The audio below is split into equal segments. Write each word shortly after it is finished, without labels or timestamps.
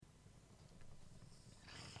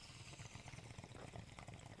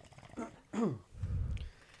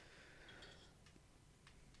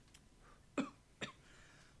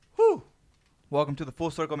Welcome to the Full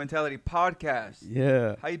Circle Mentality Podcast.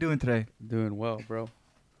 Yeah. How you doing today? Doing well, bro.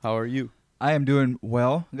 How are you? I am doing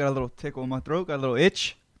well. I got a little tickle in my throat. Got a little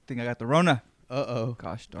itch. Think I got the Rona. Uh-oh.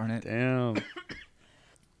 Gosh darn it. Damn.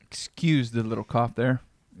 Excuse the little cough there.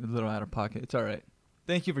 A little out of pocket. It's all right.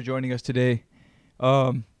 Thank you for joining us today.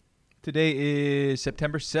 Today is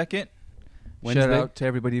September 2nd. Wednesday? Shout out to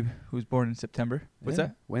everybody who's born in September. What's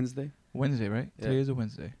that? Wednesday. Wednesday, right? Yeah. Today is a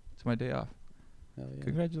Wednesday. It's my day off. Hell yeah.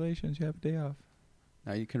 Congratulations. You have a day off.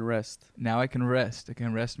 Now you can rest. Now I can rest. I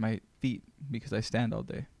can rest my feet because I stand all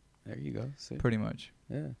day. There you go. See? Pretty much.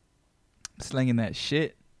 Yeah. Slinging that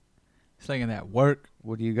shit. Slinging that work.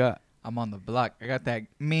 What do you got? I'm on the block. I got that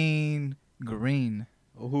mean green.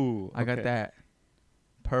 Ooh. I got okay. that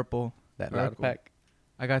purple. That loud purple. pack.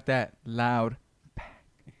 I got that loud.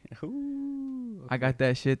 Ooh. I got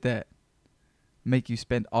that shit that make you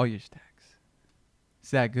spend all your stacks.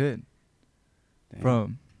 It's that good. Damn.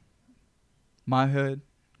 From my hood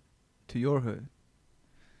to your hood.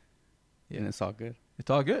 Yeah. And it's all good. It's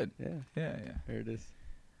all good. Yeah. Yeah. There it is.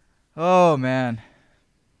 Oh, man.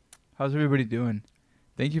 How's everybody doing?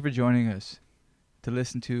 Thank you for joining us to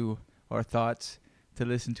listen to our thoughts, to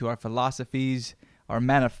listen to our philosophies, our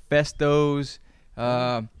manifestos.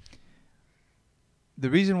 The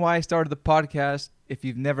reason why I started the podcast, if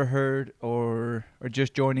you've never heard or are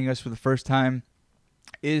just joining us for the first time,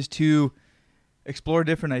 is to explore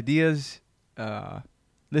different ideas,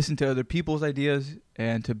 listen to other people's ideas,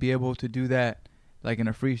 and to be able to do that like in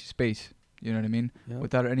a free space. You know what I mean? Yep.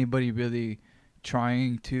 Without anybody really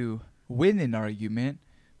trying to win an argument.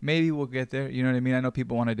 Maybe we'll get there. You know what I mean? I know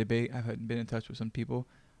people want to debate. I've been in touch with some people.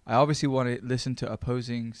 I obviously want to listen to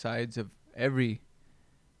opposing sides of every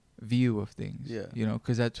view of things. Yeah. You know,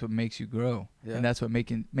 because that's what makes you grow. Yeah. And that's what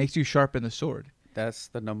makes you sharpen the sword. That's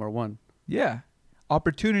the number one. Yeah.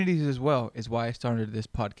 Opportunities as well is why I started this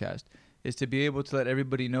podcast, is to be able to let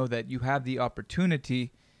everybody know that you have the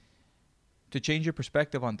opportunity to change your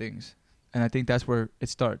perspective on things. And I think that's where it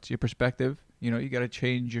starts. Your perspective, you know, you got to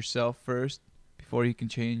change yourself first before you can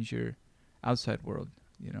change your outside world.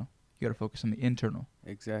 You know, you got to focus on the internal.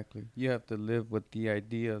 Exactly. You have to live with the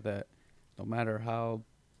idea that no matter how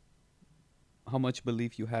much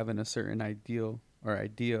belief you have in a certain ideal or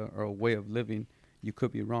idea or a way of living, you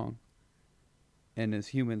could be wrong. And as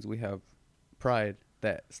humans, we have pride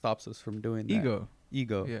that stops us from doing that.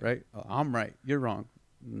 Ego, Yeah. right? Oh, I'm right. You're wrong.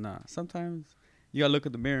 Nah. Sometimes you got to look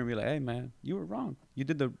at the mirror and be like, hey, man, you were wrong. You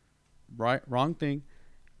did the wrong thing.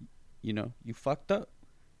 You know, you fucked up.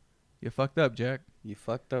 You fucked up, Jack. You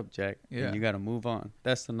fucked up, Jack. Yeah. And you got to move on.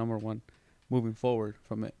 That's the number one, moving forward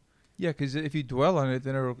from it. Yeah, because if you dwell on it,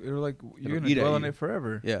 then it'll like you're It'll going eat to at dwell on you. it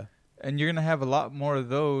forever. Yeah. And you're going to have a lot more of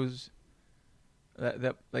those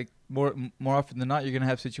that like more often than not, you're going to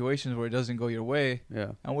have situations where it doesn't go your way.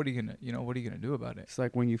 Yeah. And what are you going to do about it? It's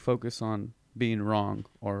like when you focus on being wrong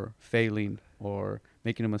or failing or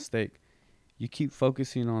making a mistake, you keep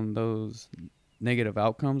focusing on those negative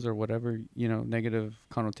outcomes or whatever, you know, negative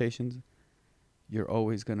connotations. You're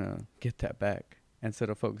always going to get that back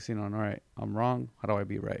instead of focusing on, all right, I'm wrong. How do I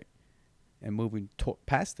be right? And moving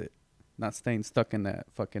past it, not staying stuck in that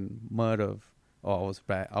fucking mud of, oh, I was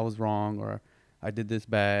bad. I was wrong, or I did this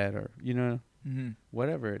bad, or, you know,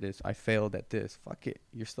 whatever it is. I failed at this. Fuck it.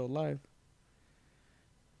 You're still alive.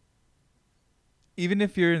 Even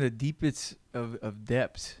if you're in the deepest of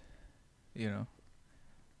depths, you know,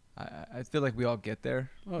 I feel like we all get there,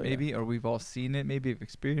 maybe, Yeah. or we've all seen it, maybe have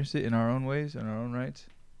experienced it in our own ways, in our own rights,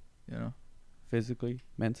 you know. Physically,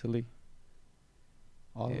 mentally,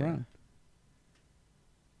 all Yeah. around.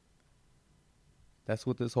 That's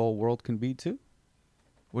what this whole world can be too.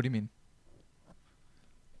 What do you mean?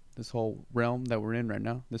 This whole realm that we're in right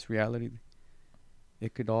now, this reality,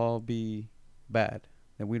 it could all be bad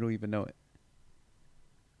and we don't even know it.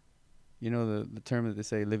 You know the term that they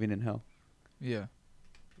say, living in hell. Yeah,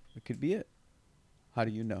 It could be it. How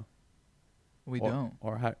do you know? we don't.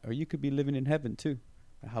 Or you could be living in heaven too.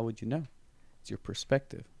 How would you know? It's your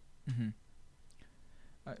perspective. Mm-hmm.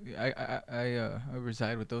 I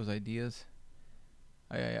reside with those ideas.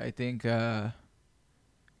 I think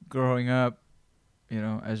growing up, you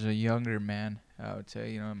know, as a younger man, I would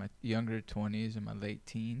say, you know, in my younger 20s and my late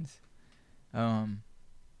teens,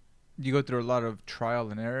 you go through a lot of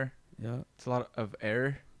trial and error. Yeah. It's a lot of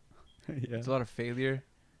error. Yeah. It's a lot of failure.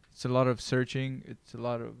 It's a lot of searching. It's a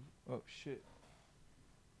lot of, oh shit.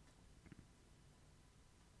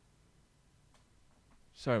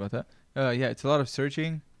 Sorry about that. Yeah, it's a lot of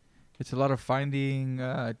searching. It's a lot of finding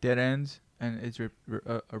dead ends, and it's a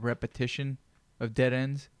repetition of dead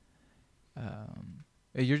ends.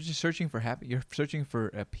 You're just searching for happy. You're searching for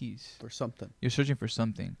a peace. Or something. You're searching for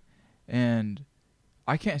something, And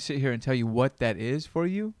I can't sit here and tell you what that is for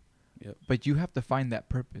you. Yep. But you have to find that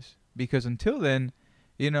purpose, because until then,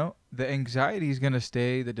 you know, the anxiety is going to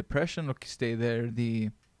stay, the depression will stay there, the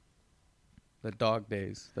dog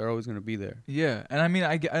days, they're always going to be there. Yeah. And I mean,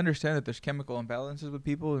 I understand that there's chemical imbalances with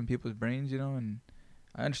people and people's brains, you know, and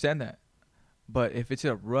I understand that. But if it's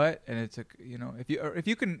a rut and it's a, you know, if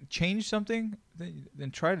you can change something,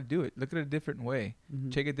 then try to do it. Look at it a different way. Mm-hmm.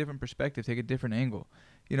 Take a different perspective. Take a different angle.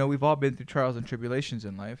 You know, we've all been through trials and tribulations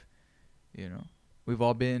in life. You know, we've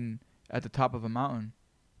all been at the top of a mountain.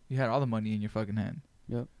 You had all the money in your fucking hand.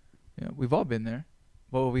 Yep. Yeah, we've all been there.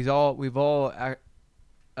 But we've all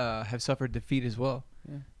have suffered defeat as well.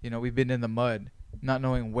 Yeah. You know, we've been in the mud, not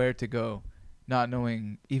knowing where to go, not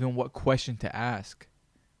knowing even what question to ask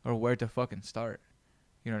or where to fucking start.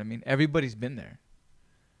 You know what I mean? Everybody's been there.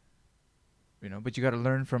 You know, but you got to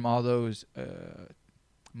learn from all those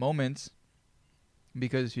moments,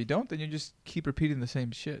 because if you don't, then you just keep repeating the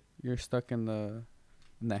same shit. You're stuck in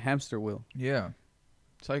the hamster wheel. Yeah.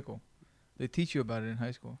 Cycle. They teach you about it in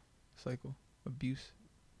high school. Cycle. Abuse.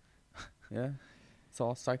 Yeah. It's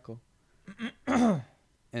all cycle.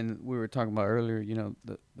 And we were talking about earlier, you know,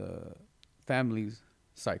 the family's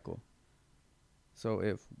cycle. So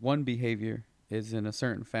if one behavior is in a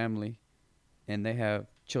certain family and they have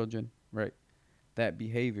children, right, that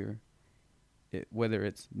behavior, whether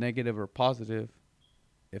it's negative or positive,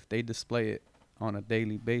 if they display it on a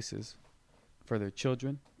daily basis for their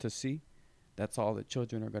children to see, that's all the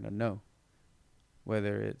children are going to know.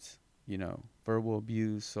 Whether it's, you know, verbal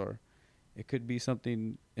abuse, or it could be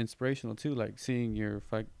something inspirational too, like seeing your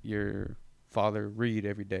father read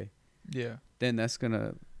every day. Yeah. Then that's going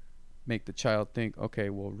to make the child think,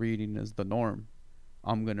 okay, well, reading is the norm.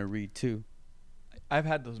 I'm going to read too. I've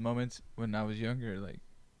had those moments when I was younger, like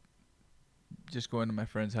just going to my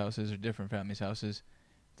friends' houses or different families' houses.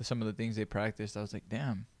 Some of the things they practiced, I was like,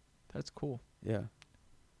 damn, that's cool. Yeah.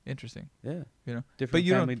 Interesting. Yeah. You know? Different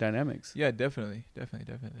family dynamics. Yeah, definitely. Yeah,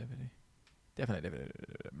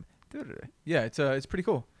 it's pretty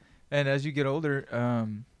cool. And as you get older,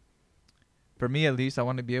 for me at least, I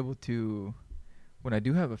want to be able to, when I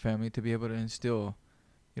do have a family, to be able to instill,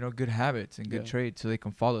 you know, good habits and good traits so they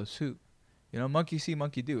can follow suit. You know, monkey see,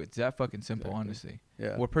 monkey do. It's that fucking simple, honestly.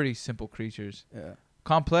 Yeah. We're pretty simple creatures. Yeah.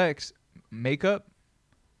 Complex makeup,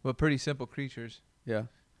 but pretty simple creatures. Yeah.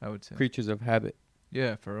 I would say. Creatures of habit.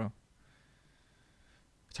 Yeah, for real.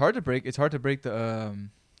 It's hard to break. It's hard to break the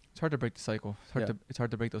cycle. It's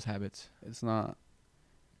hard to break those habits. It's not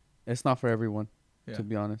for everyone, to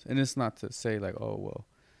be honest. And it's not to say like, oh well,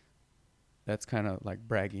 that's kind of like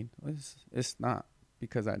bragging. It's not,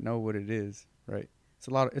 because I know what it is, right?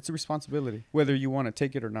 It's a responsibility, whether you want to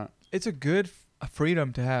take it or not. It's a good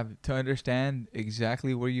freedom to have, to understand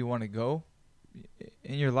exactly where you want to go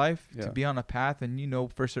in your life, to be on a path, and you know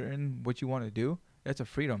for certain what you want to do. That's a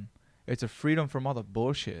freedom. It's a freedom from all the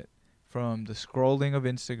bullshit, from the scrolling of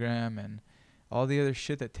Instagram and all the other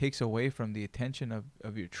shit that takes away from the attention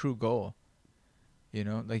of your true goal. You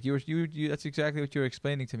know, like you that's exactly what you were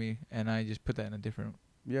explaining to me, and I just put that in a different,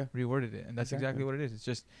 reworded it, and that's exactly what it is. It's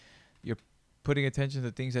just you're putting attention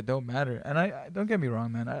to things that don't matter. And I don't get me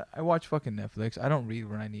wrong, man. I watch fucking Netflix. I don't read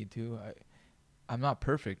when I need to. I'm not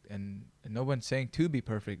perfect, and no one's saying to be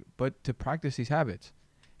perfect, but to practice these habits.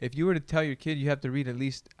 If you were to tell your kid you have to read at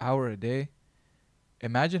least an hour a day,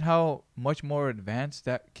 imagine how much more advanced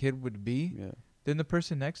that kid would be than the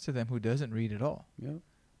person next to them who doesn't read at all. Yeah.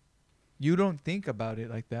 You don't think about it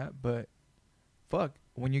like that, but fuck,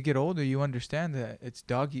 when you get older, you understand that it's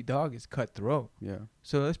dog eat dog, it's cutthroat. Yeah.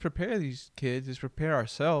 So let's prepare these kids, let's prepare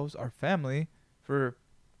ourselves, our family, for,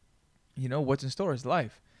 you know, what's in store is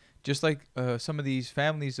life. Just like some of these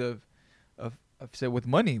families of say with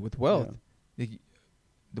money, with wealth,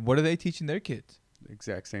 what are they teaching their kids? The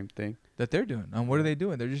exact same thing that they're doing. And what are they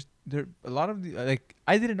doing? They're a lot of the, like,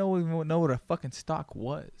 I didn't even know what a fucking stock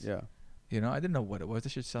was. Yeah. You know, I didn't know what it was. That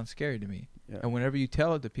shit sounds scary to me. Yeah. And whenever you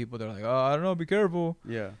tell it to people, they're like, "Oh, I don't know, be careful."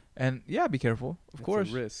 Yeah. And be careful. Of course.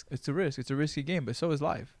 It's a risk. It's a risk. It's a risky game, but so is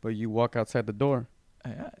life. But you walk outside the door.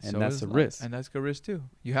 And so that's a risk. And that's a risk too.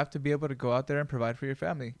 You have to be able to go out there and provide for your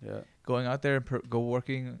family. Yeah. Going out there and go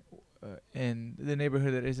working in the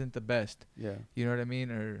neighborhood that isn't the best. Yeah. You know what I mean?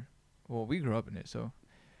 Or, well, we grew up in it, so.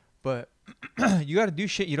 But you got to do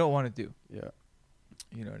shit you don't want to do. Yeah.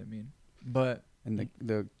 You know what I mean? But. And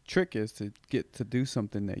the trick is to get to do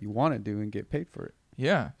something that you want to do and get paid for it.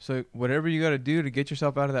 Yeah. So whatever you got to do to get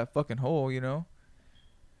yourself out of that fucking hole, you know.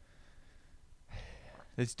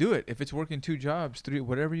 Let's do it. If it's working 2 jobs, 3,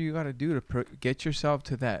 whatever you got to do to get yourself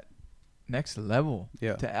to that next level.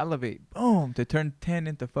 Yeah. To elevate. Boom. To turn 10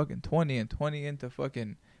 into fucking 20 and 20 into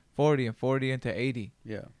fucking 40 and 40 into 80.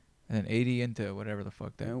 Yeah. And then 80 into whatever the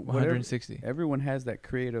fuck that. And 160. Everyone has that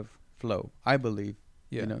creative flow, I believe.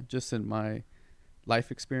 Yeah. You know, just in my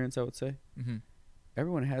life experience, I would say. Mm-hmm.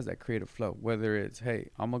 Everyone has that creative flow. Whether it's, hey,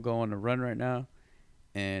 I'm going to go on a run right now,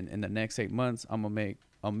 and in the next 8 months, I'm going to make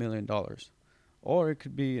 $1 million. Or it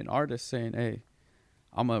could be an artist saying, hey,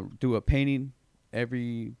 I'm going to do a painting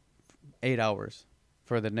every 8 hours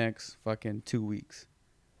for the next fucking 2 weeks.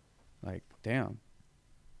 Like, damn.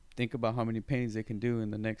 Think about how many paintings they can do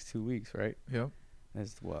in the next 2 weeks, right? Yep.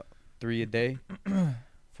 That's what, 3 a day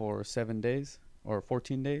for 7 days or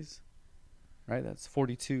 14 days, right? That's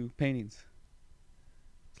 42 paintings.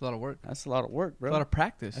 It's a lot of work. That's a lot of work, bro. It's a lot of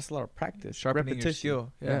practice. That's a lot of practice. Sharpening repetition. your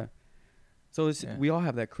skill. Yeah. So it's, we all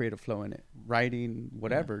have that creative flow in it. Writing,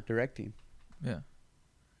 whatever, directing. Yeah.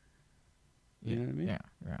 You know what I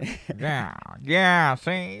mean? Yeah.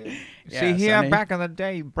 See Yeah, here Sonny. back in the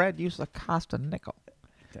day, bread used to cost a nickel.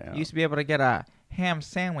 Damn. You used to be able to get a ham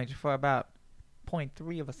sandwich for about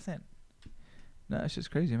 0.3 of a cent. No, it's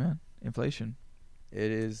just crazy, man. Inflation.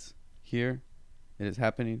 It is here. It is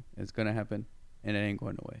happening. It's gonna happen, and it ain't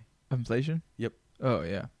going away. Inflation? Yep. Oh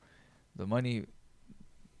yeah. The money.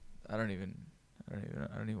 I don't even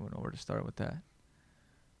know where to start with that.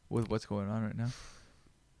 With what's going on right now.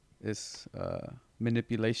 It's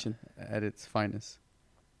manipulation at its finest.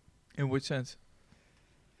 In which sense?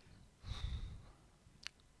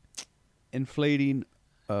 Inflating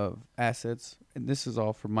of assets, and this is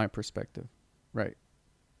all from my perspective, right?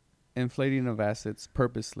 Inflating of assets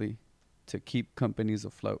purposely to keep companies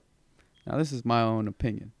afloat. Now, this is my own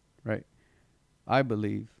opinion, right? I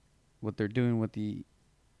believe what they're doing with the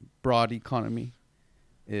broad economy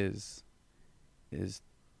is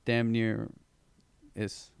damn near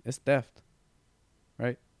it's theft,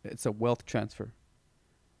 right? It's a wealth transfer.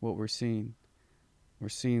 What we're seeing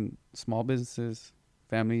small businesses,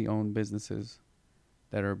 family-owned businesses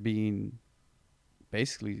that are being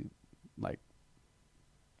basically like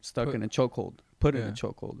stuck in a chokehold, put in a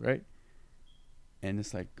chokehold, right? And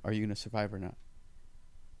it's like, are you gonna survive or not?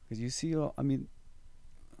 Because you see,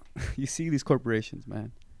 you see these corporations,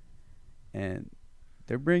 man, and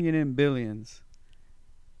they're bringing in billions,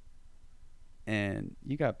 and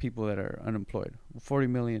you got people that are unemployed, 40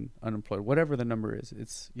 million unemployed, whatever the number is,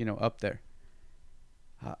 it's up there.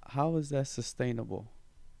 How is that sustainable?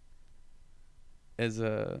 It's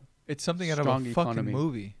something out of strong a fucking economy.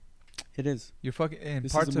 movie. It is. You're fucking in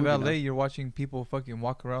This is parts a of movie LA. now. You're watching people fucking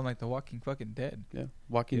walk around like the Walking fucking Dead. Yeah,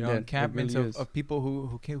 Walking You know, Dead. encampments It really is. of people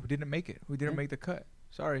who didn't make it, who didn't Yeah. make the cut.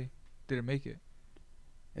 Sorry, didn't make it.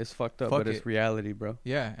 It's fucked up, Fuck but it. it's reality, bro.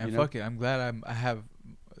 Yeah, and You know? fuck it. I'm glad I have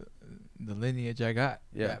the lineage I got.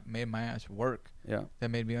 Yeah. That made my ass work. Yeah,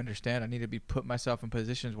 That made me understand I need to be put myself in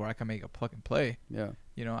positions where I can make a fucking play. yeah,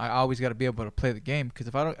 You know, I always got to be able to play the game, because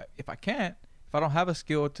if I don't have a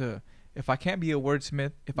skill if I can't be a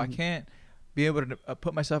wordsmith, if I Mhm. can't be able to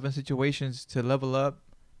put myself in situations to level up,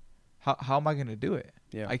 how am I gonna do it?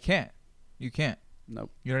 yeah. I can't. You can't.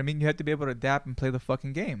 Nope. You know what I mean? You have to be able to adapt and play the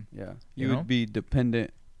fucking game. Yeah, You you know? would be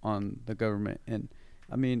dependent on the government, and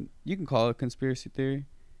I mean, you can call it conspiracy theory,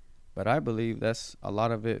 but I believe that's a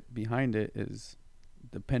lot of it. Behind it is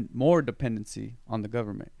more dependency on the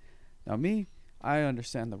government. Now, I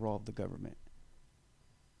understand the role of the government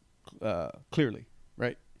clearly,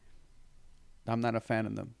 right? I'm not a fan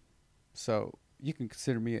of them, so you can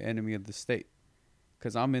consider me an enemy of the state,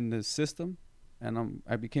 because I'm in this system, and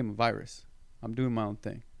I became a virus. I'm doing my own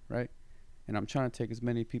thing, right? And I'm trying to take as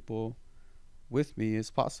many people with me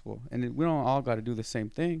as possible. And we don't all got to do the same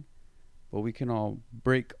thing, but we can all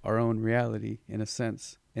break our own reality in a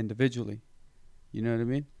sense individually. You know what I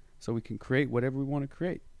mean? So we can create whatever we want to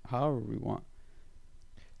create, however we want.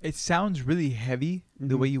 It sounds really heavy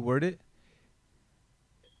the Mhm. way you word it.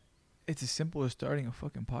 It's as simple as starting a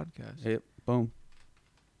fucking podcast. Yep. Boom.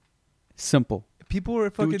 Simple. People are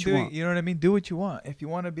fucking what you doing, want. you know what I mean? Do what you want. If you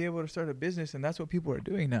want to be able to start a business, and that's what people are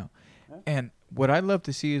doing now. Yeah. And what I love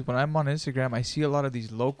to see is when I'm on Instagram, I see a lot of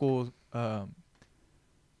these local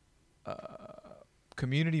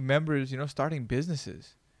community members, starting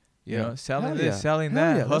businesses. You Yeah. know, selling Hell this, yeah. selling Hell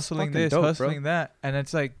that, yeah. That's hustling fucking this, dope, bro. hustling that. And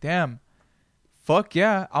it's like, damn, fuck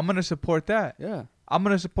yeah, I'm going to support that. Yeah. I'm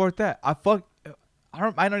going to support that. I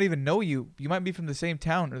might not even know you. You might be from the same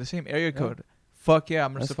town or the same area code. Fuck yeah,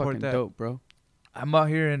 I'm going to That's support fucking that. dope, bro. I'm out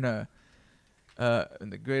here in the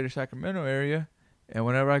greater Sacramento area, and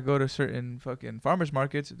whenever I go to certain fucking farmers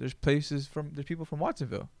markets, there's people from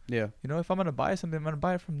Watsonville. Yeah. You know, if I'm gonna buy something, I'm gonna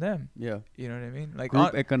buy it from them. Yeah. You know what I mean? Like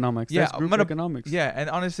Group economics. yeah, That's group economics. Yeah, and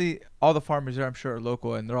honestly, all the farmers there, I'm sure, are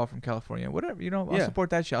local, and they're all from California. Whatever, I'll Yeah. support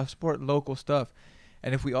that shit. I'll support local stuff.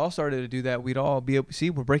 And if we all started to do that, we'd all be able. See,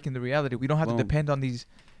 we're breaking the reality. We don't have Boom. to depend on these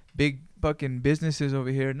big fucking businesses over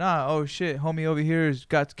here. Nah, oh shit, homie over here has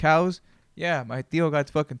got cows. Yeah, my Theo got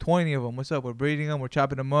fucking 20 of them. What's up? We're breeding them. We're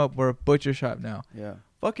chopping them up. We're a butcher shop now. Yeah.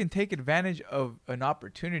 Fucking take advantage of an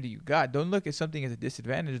opportunity you got. Don't look at something as a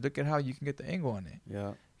disadvantage. Look at how you can get the angle on it.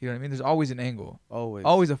 Yeah. You know what I mean? There's always an angle. Always.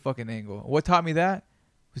 Always a fucking angle. What taught me that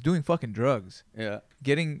was doing fucking drugs. Yeah.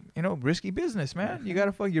 Getting, risky business, man. You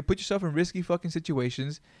gotta you put yourself in risky fucking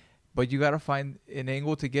situations, but you gotta find an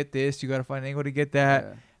angle to get this. You gotta find an angle to get that.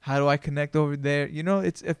 Yeah. How do I connect over there?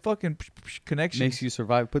 It's a fucking connection. Makes you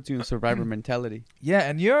survive. Puts you in survivor mentality. Yeah,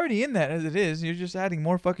 and you're already in that as it is. You're just adding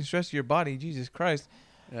more fucking stress to your body. Jesus Christ.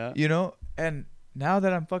 Yeah. And now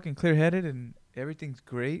that I'm fucking clear-headed and everything's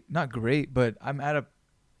great, not great, but I'm at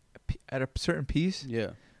a certain peace.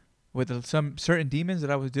 Yeah. With some certain demons that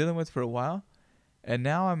I was dealing with for a while, and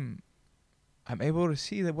now I'm able to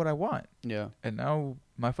see that what I want. Yeah. And now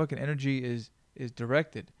my fucking energy is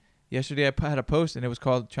directed. Yesterday I had a post and it was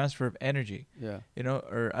called transfer of energy. Yeah. It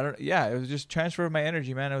was just transfer of my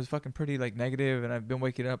energy, man. It was fucking pretty like negative, and I've been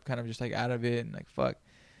waking up kind of just like out of it and like fuck.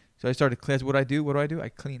 So I started cleanse. What do I do? I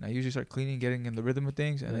clean. I usually start cleaning, getting in the rhythm of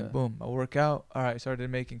things, and then boom, I work out. All right, started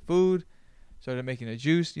making food. Started making a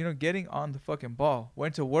juice, getting on the fucking ball.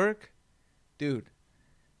 Went to work, dude.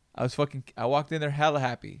 I walked in there hella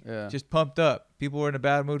happy. Yeah. Just pumped up. People were in a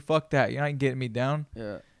bad mood. Fuck that. You're not getting me down.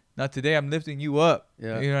 Yeah. Not today. I'm lifting you up.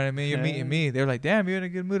 Yeah. You know what I mean? You're meeting me. They're like, damn, you're in a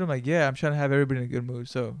good mood. I'm like, yeah, I'm trying to have everybody in a good mood.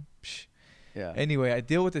 So, yeah. Anyway, I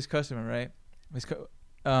deal with this customer, right?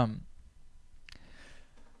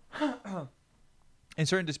 In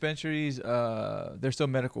certain dispensaries, they're still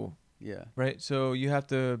medical. Yeah. Right, so you have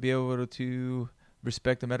to be able to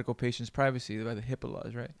respect the medical patient's privacy by the HIPAA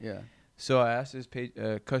laws, right? Yeah. So I asked this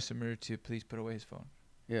customer to please put away his phone.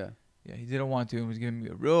 Yeah. Yeah, he didn't want to and was giving me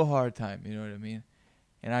a real hard time, you know what I mean?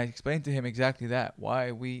 And I explained to him exactly that,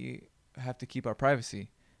 why we have to keep our privacy.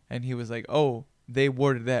 And he was like, oh, they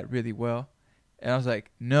worded that really well. And I was like,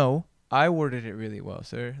 no, I worded it really well,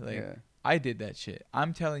 sir. Like, yeah. I did that shit.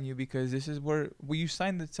 I'm telling you because this is where you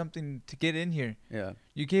signed something to get in here. Yeah.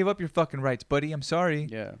 You gave up your fucking rights, buddy. I'm sorry.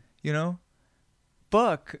 Yeah.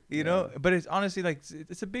 Fuck, But it's honestly like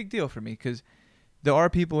it's a big deal for me because there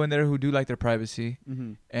are people in there who do like their privacy,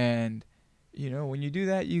 and when you do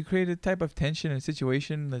that, you create a type of tension and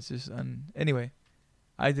situation that's just anyway.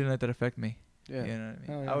 I didn't let that affect me. Yeah. You know what I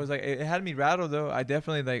mean? Oh, yeah. I was like, it had me rattled though. I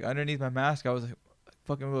definitely like underneath my mask, I was like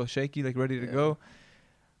fucking a little shaky, like ready to go.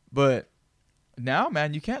 But now,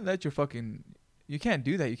 man, you can't do that. You can't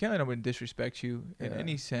let anyone disrespect you in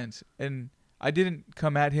any sense. And I didn't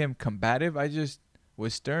come at him combative. I just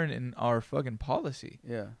was stern in our fucking policy.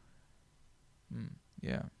 Yeah.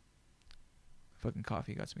 Yeah. Fucking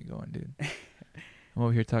coffee got me going, dude. I'm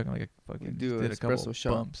over here talking like a fucking do did a couple espresso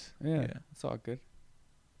shot. bumps. Yeah. It's all good.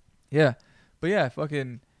 Yeah. But yeah,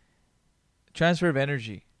 fucking transfer of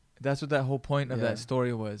energy. That's what that whole point of that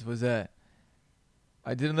story was that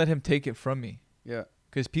I didn't let him take it from me. Yeah.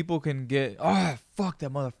 Because people can get, fuck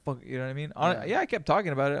that motherfucker. You know what I mean? I kept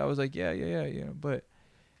talking about it. I was like, yeah. But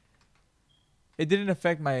it didn't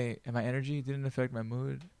affect my energy. It didn't affect my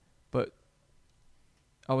mood. But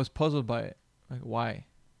I was puzzled by it. Like, why?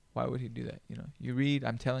 Why would he do that? You read,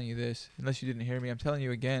 I'm telling you this. Unless you didn't hear me, I'm telling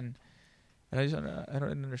you again. And I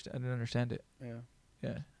didn't understand it. Yeah.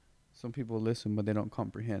 Yeah. Some people listen, but they don't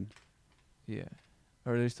comprehend. Yeah.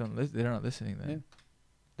 Or they just don't listen. They're not listening then. Yeah.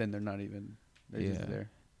 Then they're not even... They're just there.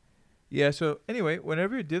 Yeah, so anyway,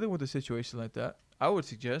 whenever you're dealing with a situation like that, I would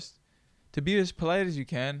suggest to be as polite as you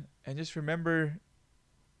can and just remember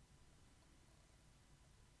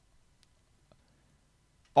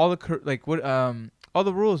all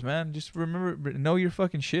the rules, man. Just remember, know your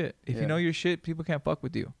fucking shit. If you know your shit, people can't fuck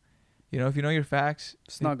with you. If you know your facts,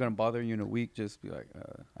 it's not gonna bother you in a week. Just be like,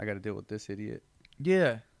 I got to deal with this idiot.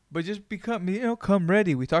 Yeah, but just come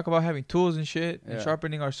ready. We talk about having tools and shit and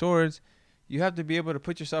sharpening our swords. You have to be able to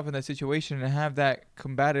put yourself in that situation and have that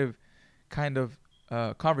combative kind of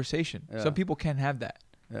conversation. Yeah. Some people can't have that.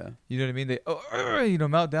 Yeah. You know what I mean? They,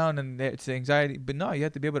 melt down and it's anxiety. But no, you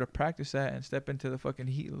have to be able to practice that and step into the fucking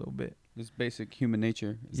heat a little bit. Just basic human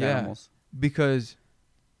nature as animals. Because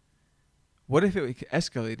what if it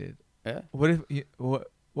escalated? Yeah. What if what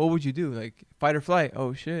would you do? Like fight or flight?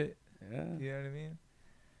 Oh shit. Yeah. You know what I mean?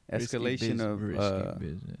 Escalation of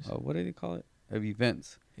business. What do they call it? Of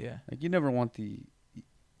events. Yeah. Like you never want the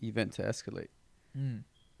event to escalate.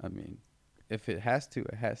 I mean, if it has to,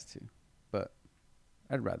 it has to. But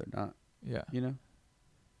I'd rather not. Yeah.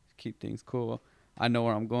 Keep things cool. I know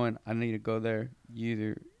where I'm going. I need to go there.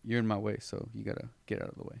 You're in my way, so you gotta get out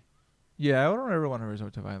of the way. Yeah, I don't ever want to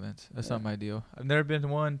resort to violence. That's Yeah. not my deal. I've never been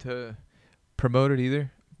one to promote it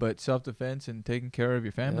either. But self-defense and taking care of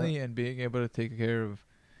your family and being able to take care of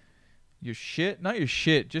your shit, not your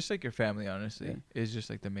shit, just like your family, honestly, is just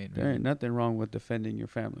like the main There ain't reason. nothing wrong with defending your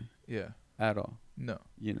family Yeah. at all. No.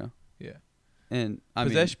 You know. Yeah. And I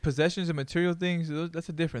mean, Possessions and material things, that's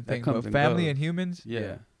a different That thing. comes But and family goes. and humans,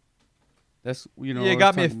 yeah. That's you know. You what I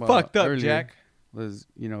got was me talking about fucked up, earlier Jack. Was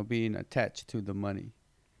being attached to the money.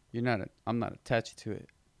 I'm not attached to it.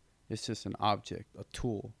 It's just an object, a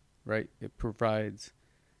tool, right? It provides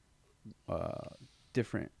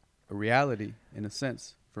different reality in a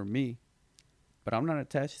sense for me, but I'm not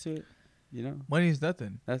attached to it. You know, Money is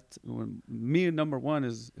nothing. that's when me number one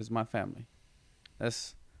is my family.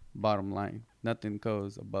 That's bottom line. Nothing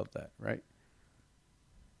goes above that, right?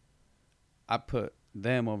 I put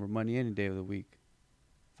them over money any day of the week.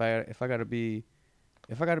 If I gotta be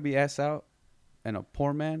ass out and a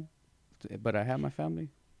poor man, but I have my family,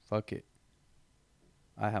 fuck it.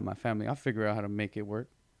 I have my family. I'll figure out how to make it work.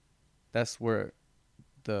 That's where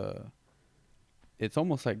it's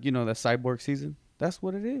almost like, the cyborg season. That's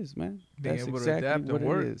what it is, man. Being That's able to exactly adapt and what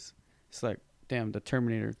work. it is. It's like, damn, the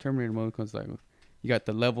Terminator mode comes like, you got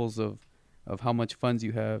the levels of how much funds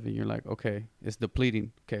you have, and you're like, okay, it's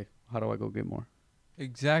depleting. Okay, how do I go get more?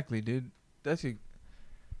 Exactly, dude.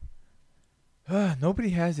 Nobody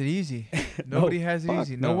has it easy. Nobody has it fuck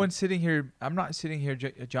easy. No no. one's sitting here. I'm not sitting here.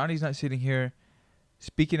 Johnny's not sitting here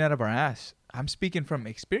speaking out of our ass. I'm speaking from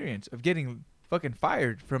experience of getting fucking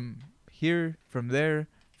fired from here, from there,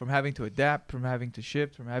 from having to adapt, from having to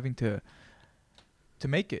shift, from having to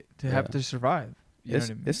make it, to have Yeah. to survive. You know what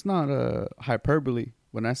I mean? It's not a hyperbole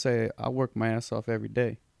when I say I work my ass off every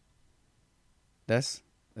day. That's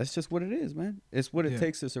just what it is, man. It's what it Yeah.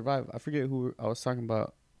 takes to survive. I forget who I was talking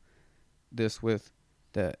about this with,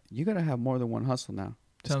 that you gotta have more than one hustle now,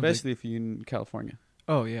 Sounds like- especially if you're in California.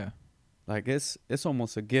 Oh yeah. Like it's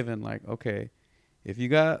almost a given. Like, okay, if you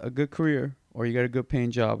got a good career or you got a good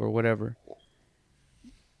paying job or whatever,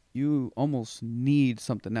 you almost need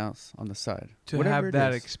something else on the side To whatever have it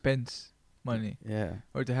that is. expense money, Yeah,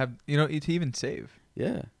 or to have to even save.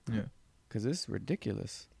 yeah. Yeah. Because it's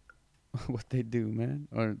ridiculous what they do, man.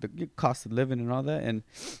 Or the cost of living and all that. And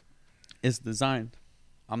it's designed.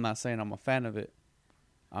 I'm not saying I'm a fan of it.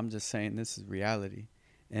 I'm just saying this is reality.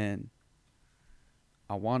 And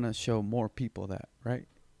I want to show more people that, right?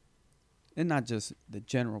 And not just the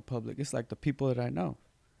general public. It's like the people that I know.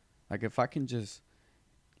 Like if I can just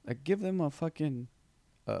give them a fucking,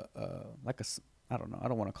 I don't know. I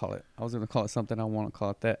don't want to call it. I was going to call it something. I want to call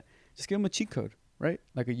it that. Just give them a cheat code, right?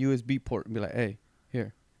 Like a USB port and be like, hey,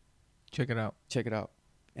 here, Check it out. check it out.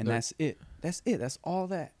 And Look. that's it. That's it. That's all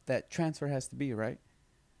that transfer has to be, right?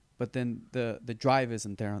 But then the drive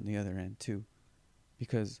isn't there on the other end too.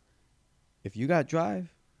 Because if you got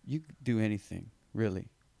drive, you can do anything, really.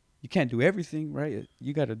 You can't do everything, right?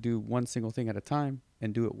 You got to do one single thing at a time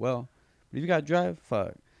and do it well. But if you got drive,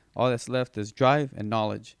 fuck. All that's left is drive and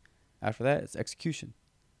knowledge. After that, it's execution.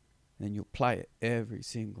 And then you apply it every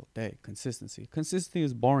single day. Consistency. Consistency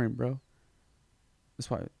is boring, bro. That's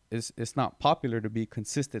why it's not popular to be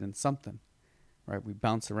consistent in something, right? We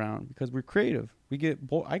bounce around because we're creative. We get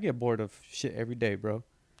I get bored of shit every day, bro.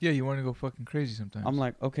 Yeah, you want to go fucking crazy sometimes. I'm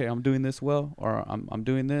like, okay, I'm doing this well, or I'm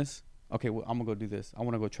doing this. Okay, well, I'm gonna go do this. I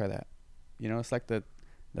want to go try that. It's like the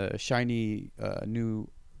shiny new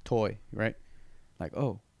toy, right? Like,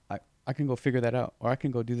 oh, I can go figure that out, or I can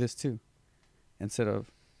go do this too. Instead of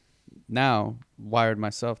now wired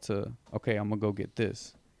myself to, okay, I'm gonna go get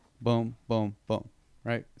this. Boom, boom, boom.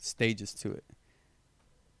 Right? Stages to it.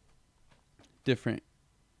 Different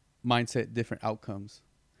mindset, different outcomes.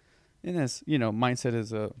 And that's, mindset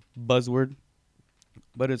is a buzzword,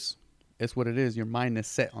 but it's what it is. Your mind is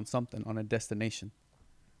set on something, on a destination.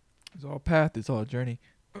 It's all path. It's all journey.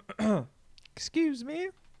 Excuse me.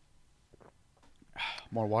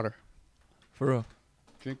 More water. For real.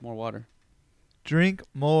 Drink more water. Drink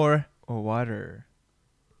more water.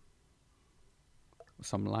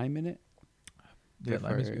 Some lime in it. Yeah, Good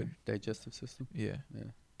lime for is your good. digestive system. Yeah. Yeah.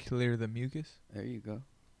 Clear the mucus. There you go.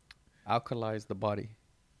 Alkalize the body.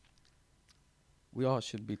 We all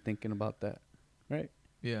should be thinking about that, right?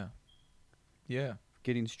 Yeah. Yeah.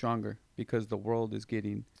 Getting stronger because the world is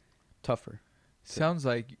getting tougher. Sounds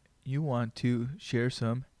like you want to share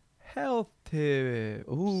some health tips.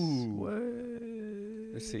 Ooh.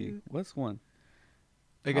 What? Let's see. What's one?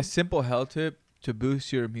 Like a simple health tip to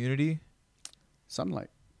boost your immunity. Sunlight.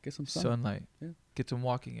 Get some sun. Sunlight. Yeah. Get some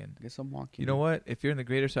walking in. Get some walking. You know what? If you're in the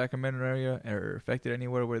greater Sacramento area or affected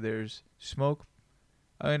anywhere where there's smoke,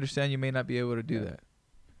 I understand you may not be able to do Yeah. that.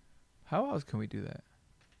 How else can we do that?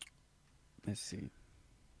 Let's see.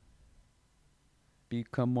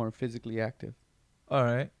 Become more physically active. All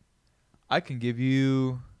right. I can give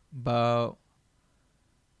you about,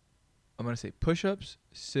 I'm going to say push-ups,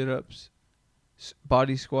 sit-ups,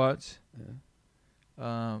 body squats,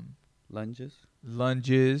 Yeah. Lunges.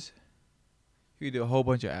 lunges. You can do a whole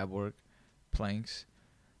bunch of ab work, planks.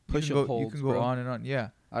 Push-up You holds, can go bro. on and on. Yeah.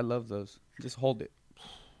 I love those. Just hold it.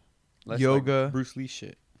 That's Yoga. like Bruce Lee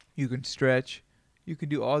shit. You can stretch. You can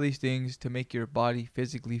do all these things to make your body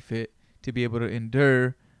physically fit to be able to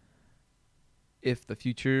endure. If the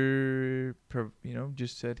future,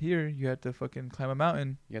 just said here, you had to fucking climb a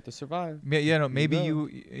mountain. You have to survive. Yeah, no, maybe go.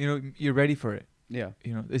 you're ready for it. Yeah.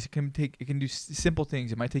 It can do simple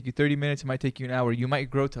things. It might take you 30 minutes. It might take you an hour. You might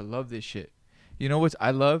grow to love this shit. You know what I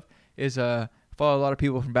love is I follow a lot of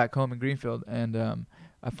people from back home in Greenfield, and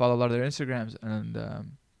I follow a lot of their Instagrams, and a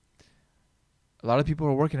lot of people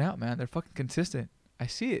are working out, man. They're fucking consistent. I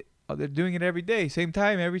see it. They're doing it every day, same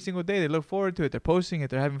time, every single day. They look forward to it. They're posting it.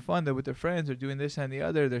 They're having fun. They're with their friends. They're doing this and the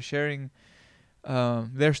other. They're sharing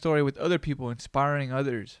their story with other people, inspiring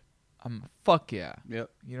others. Fuck yeah. Yep.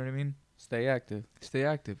 You know what I mean? Stay active. Stay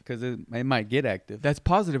active. Because it might get active. That's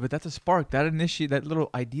positive, but that's a spark. That little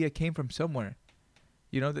idea came from somewhere.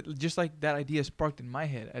 Just like that idea sparked in my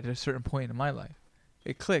head at a certain point in my life.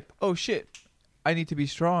 It clicked. Oh, shit. I need to be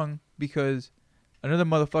strong because another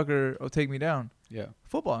motherfucker will take me down. Yeah.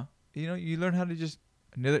 Football. You learn how to it's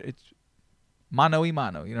mano y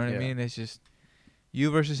mano. You know what I mean? It's just you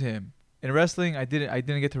versus him. In wrestling, I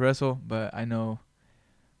didn't get to wrestle, but I know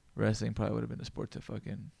wrestling probably would have been the sport to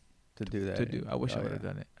do that. I wish I would have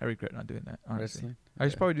done it. I regret not doing that, honestly. Wrestling? I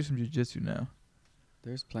should probably do some jiu-jitsu now.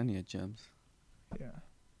 There's plenty of gyms. Yeah.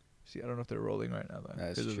 See, I don't know if they're rolling right now, though.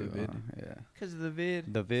 That's true. Of the vid. Yeah. Because of the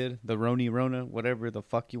vid. The Rona, whatever the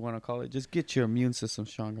fuck you want to call it. Just get your immune system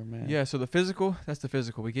stronger, man. Yeah, so that's the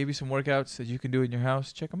physical. We gave you some workouts that you can do in your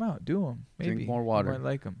house. Check them out. Do them. Maybe. Drink more water. You might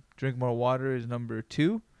like them. Drink more water is number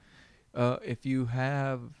 2. If you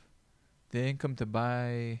have the income to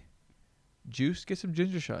buy juice, get some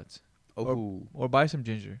ginger shots. Oh. Or buy some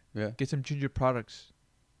ginger. Yeah. Get some ginger products.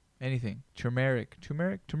 Anything. Turmeric,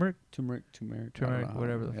 whatever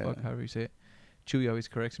the fuck, however you say it. Chewy always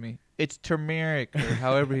corrects me. It's turmeric, or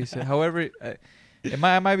however he said. However,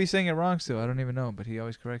 I might be saying it wrong still. I don't even know, but he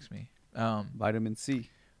always corrects me. Vitamin C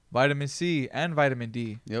and vitamin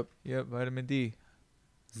D. Yep. Vitamin D.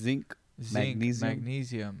 Zinc,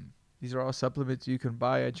 magnesium. These are all supplements you can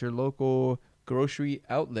buy at your local grocery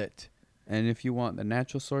outlet. And if you want the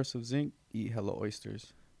natural source of zinc, eat hella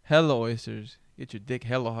oysters. Get your dick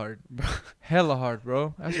hella hard. Hella hard,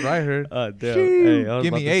 bro. That's what I heard. Damn. Hey, I was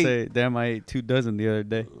Give about me to 8. say, damn, I ate 2 dozen the other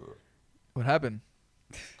day. What happened?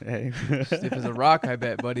 Hey. Stiff as a rock, I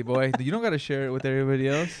bet, buddy boy. You don't got to share it with everybody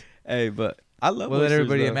else. Hey, but I love We'll let oysters,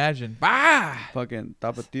 everybody though. imagine. Bah! Fucking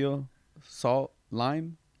tapatio, salt,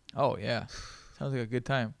 lime. Oh, yeah. Sounds like a good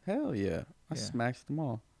time. Hell yeah. I Yeah. smashed them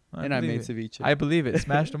all. I And I believe made it. ceviche. I believe it.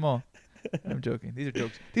 Smashed them all. I'm joking. These are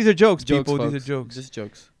jokes. These are jokes, people. folks. These are jokes. Just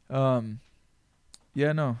jokes.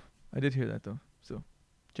 Yeah, no. I did hear that, though. So,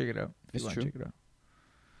 check it out. If It's you want, true. check it out.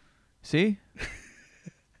 See?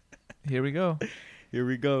 Here we go. Here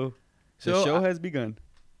we go. So The show has begun.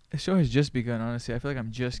 The show has just begun, honestly. I feel like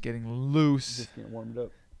I'm just getting loose. Just getting warmed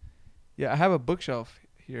up. Yeah, I have a bookshelf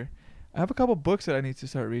here. I have a couple books that I need to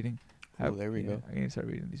start reading. There we go. I need to start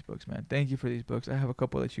reading these books, man. Thank you for these books. I have a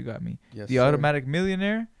couple that you got me. Yes, The sir. Automatic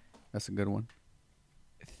Millionaire, That's a good one.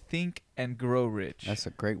 Think and Grow Rich. That's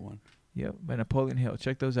a great one. Yep, by Napoleon Hill.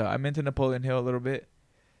 Check those out. I'm into Napoleon Hill a little bit.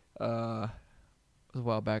 It was a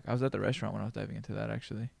while back. I was at the restaurant when I was diving into that,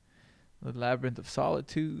 actually. The Labyrinth of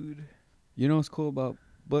Solitude. You know what's cool about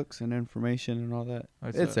books and information and all that?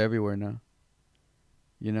 What's It's that? everywhere now.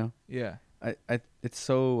 You know? Yeah. It's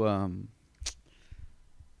so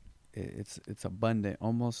it's abundant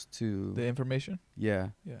almost to The information? yeah,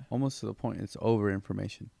 Yeah. almost to the point it's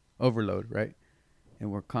overload, right?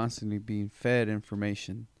 And we're constantly being fed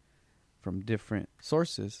information from different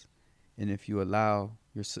sources, and if you allow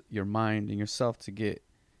your mind and yourself to get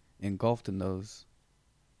engulfed in those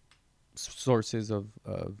sources of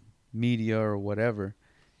media or whatever,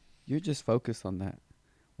 you're just focused on that.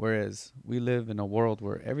 Whereas we live in a world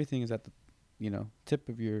where everything is at the tip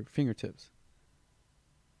of your fingertips.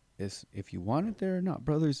 Is if you want it there or not,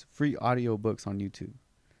 bro. There's free audio books on YouTube.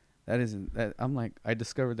 I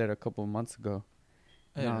discovered that a couple of months ago.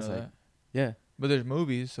 I And didn't I was know like, that. yeah, But there's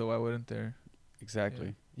movies, so why wouldn't there? exactly.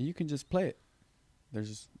 Yeah. And you can just play it. There's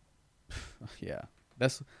just yeah.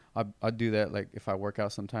 I do that. Like if I work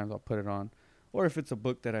out, sometimes I'll put it on, or if it's a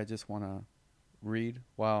book that I just want to read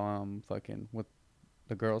while I'm fucking with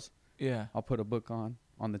the girls, Yeah. I'll put a book on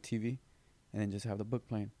the TV, and then just have the book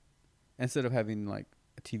playing instead of having like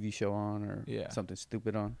a TV show on or Yeah. something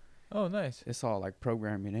stupid on. Oh, nice. It's all like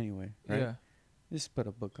programming anyway, right? Yeah. Just put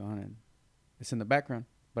a book on and it's in the background,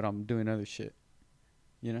 but I'm doing other shit,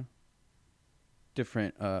 you know?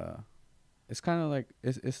 Different, it's kind of like,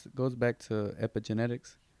 it goes back to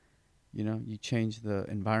epigenetics. You know, you change the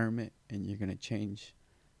environment and you're going to change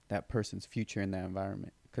that person's future in that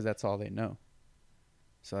environment because that's all they know.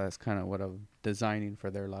 So that's kind of what I'm designing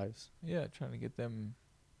for their lives. Yeah, trying to get them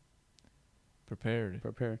prepared.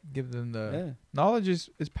 Give them the knowledge is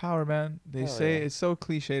power, man. They say it's so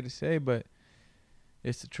cliche to say, but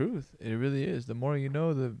it's the truth. It really is. The more you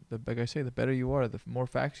know, the like I say, the better you are. The more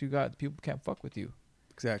facts you got, people can't fuck with you.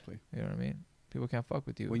 Exactly. You know what I mean? People can't fuck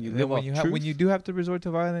with you. When you And live then off truth, when you do have to resort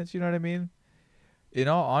to violence, you know what I mean? In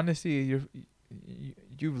all honesty,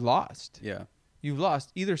 you've lost. Yeah. You've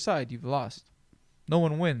lost. Either side, you've lost. No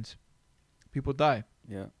one wins. People die.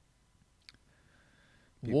 Yeah.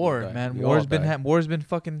 War, die. man. We War's all been die. war's been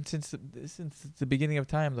fucking since the beginning of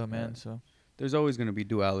time, though, man. Yeah. So There's always going to be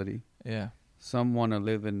duality. yeah, Some want to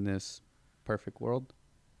live in this perfect world.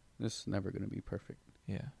 This is never going to be perfect.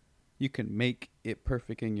 yeah, You can make it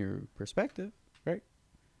perfect in your perspective, right?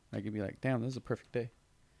 Like you'd be like, damn, this is a perfect day.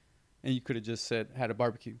 And you could have just had a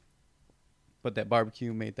barbecue. But that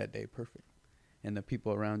barbecue made that day perfect. And the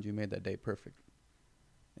people around you made that day perfect.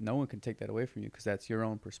 And no one can take that away from you because that's your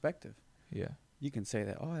own perspective. yeah. You can say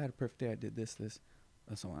that, oh, I had a perfect day. I did this.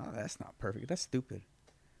 And someone, oh, that's not perfect. That's stupid.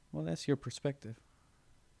 Well, that's your perspective.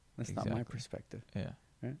 That's not my Exactly. perspective.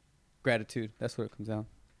 Yeah. Gratitude. That's what it comes down.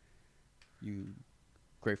 You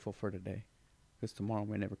grateful for today because tomorrow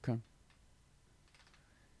may never come.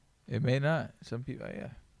 It may not. Some people, yeah.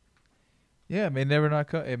 Yeah, it may never not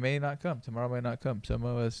come. It may not come. Tomorrow may not come. Some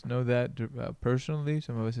of us know that personally.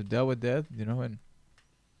 Some of us have dealt with death, you know, and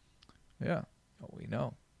yeah, we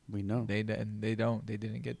know. We know. They don't. They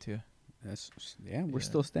didn't get to. We're Yeah.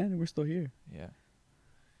 still standing. We're still here. Yeah.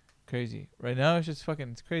 Crazy. Right now, it's just fucking.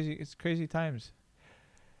 It's crazy. It's crazy times.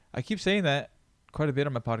 I keep saying that quite a bit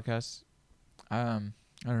on my podcast. I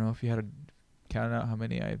don't know if you had to count out how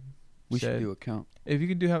many I We said. should do a count. If you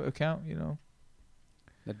can have a count, you know,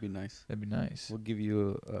 That'd be nice. that'd be nice. We'll give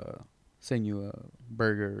you send you a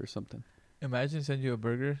burger or something Imagine send you a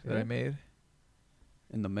burger that I Yeah. made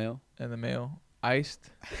in the mail. in the mail, iced,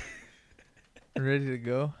 and ready to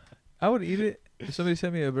go. I would eat it. If somebody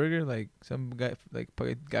sent me a burger, like some guy,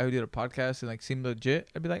 guy who did a podcast and like seemed legit,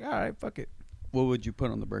 I'd be like, all right, fuck it. What would you put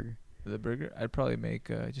on the burger? The burger, I'd probably make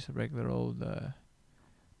just a regular old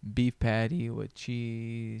beef patty with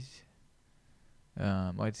cheese.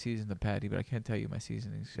 I'd season the patty, but I can't tell you my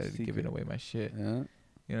seasonings. Started giving Secret. away my shit. Yeah.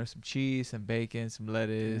 You know, some cheese, some bacon, some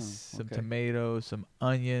lettuce, some okay. tomatoes, some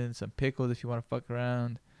onions, some pickles if you want to fuck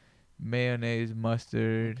around, mayonnaise,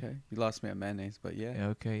 mustard. Okay. You lost me at mayonnaise, but yeah. Yeah,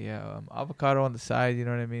 okay, yeah. Avocado on the side, you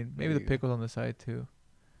know what I mean? Maybe There the you go. pickles on the side too.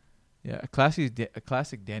 Yeah, a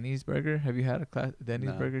classic Denny's burger. Have you had a Denny's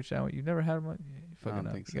No. burger sandwich? You've never had one? Yeah, you fucking don't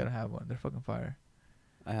up. think You so. gotta have one. They're fucking fire.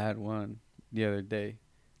 I had one the other day.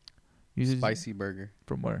 You just- Spicy burger.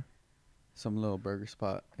 From where? Some little burger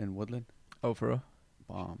spot in Woodland. Oh, for real?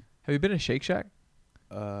 Bomb. Have you been to Shake Shack?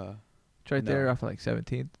 It's right there No. off of like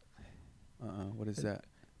 17th. What is that?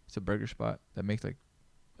 It's a burger spot that makes like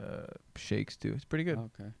shakes too. It's pretty good.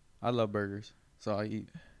 Okay. I love burgers. So I eat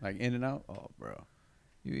like In-N-Out. Oh, bro.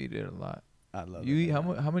 You eat it a lot. I love You it. eat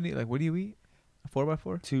how many? Like, what do you eat? A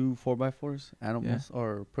 4x4? 2 4x4s, animals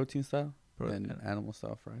or protein style, and and animal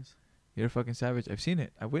style fries. you're a fucking savage. I've seen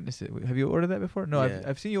it. I've witnessed it. Have you ordered that before? No, Yeah.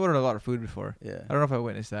 I've seen you order a lot of food before. Yeah. I don't know if I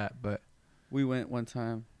witnessed that, but We went one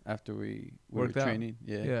time after we were Worked out. training.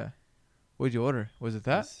 Yeah. yeah. What'd you order? Was it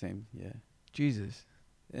that? The same. Yeah. Jesus.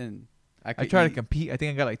 And I could tried to eat- compete. I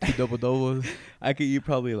think I got like 2 double doubles. I could eat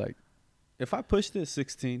probably like, if I pushed it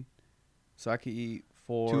 16, so I could eat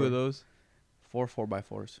 2 of those. 4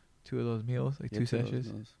 4x4s. 2 of those meals, like Yeah, 2 2 of those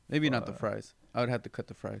sessions. meals. Maybe not the Fuck. fries. I would have to cut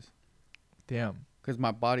the fries Damn. because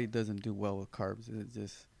my body doesn't do well with carbs. It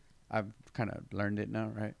just, I've kind of learned it now,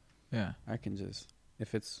 right? Yeah. I can just,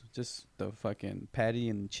 if it's just the fucking patty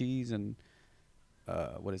and cheese and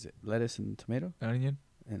what is it, lettuce and tomato Onion.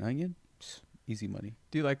 and onion, easy money.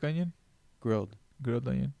 Do you like onion? Grilled. Grilled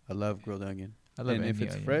onion. I love grilled onion. I love And if any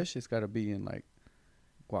it's onion. fresh, it's got to be in like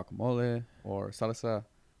guacamole or salsa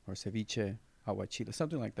or ceviche, aguachile,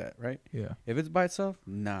 something like that, right? Yeah. If it's by itself,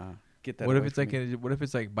 nah, get that. What if away it's from like me. what if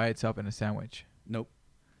it's like by itself in a sandwich? Nope,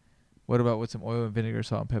 What about with some oil and vinegar,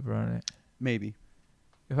 salt and pepper on it? maybe.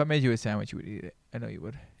 If I made you a sandwich, you would eat it. I know you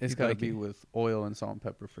would. It's You'd got to like be it. with oil and salt and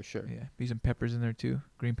pepper for sure. Yeah. Be some peppers in there too.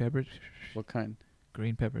 Green peppers. What kind?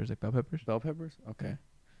 Green peppers, like bell peppers. Bell peppers? Okay.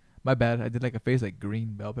 My bad. I did like a face like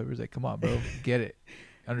green bell peppers. Like, come on, bro. Get it.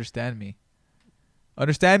 Understand me.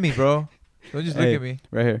 Understand me, bro. Don't just look Hey, at me.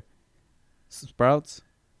 Right here. Sprouts,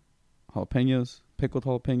 jalapenos, pickled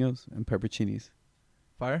jalapenos, and pepperoncinis.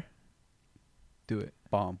 Fire? Do it.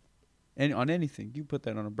 Bomb. And on anything. You put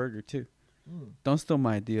that on a burger too. Don't steal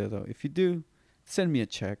my idea though. If you do, send me a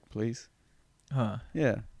check, please. Huh.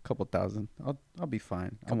 Yeah, a couple thousand. I'll be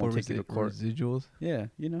fine. I won't take you to court. Residuals. Yeah,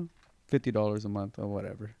 you know, $50 a month or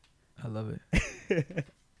whatever. I love it.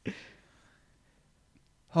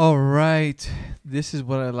 All right. This is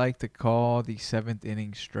what I like to call the 7th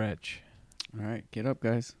inning stretch. All right, get up,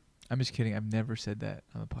 guys. I'm just kidding. I've never said that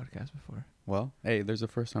on the podcast before. Well, hey, there's a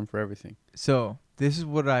first time for everything. So, this is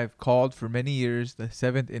what I've called for many years the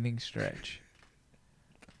 7th inning stretch.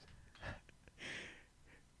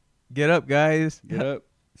 Get up, guys. Get up,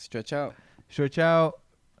 stretch out, Stretch out.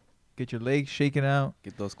 Get your legs shaking out.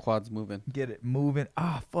 get those quads moving. Get it moving.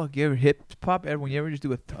 Ah, fuck. You ever hip pop? When you ever just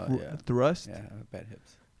do a Yeah. thrust? Yeah, I have bad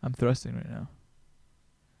hips. I'm thrusting right now.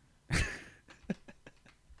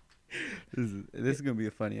 This is gonna be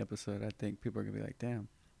a funny episode. I think people are gonna be like, "Damn."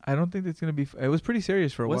 I don't think it's going to be... it was pretty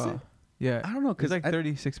serious for a Was while. it? Yeah. I don't know, It's cause like I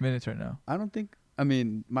 36 minutes right now. don't think. I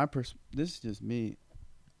mean, this is just me.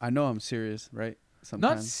 I know I'm serious, right? Not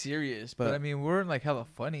Sometimes. serious, but but- I mean, we're like hella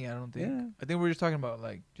funny, I don't think. Yeah. I think we're just talking about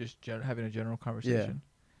like just having a general conversation.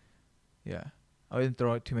 Yeah. I didn't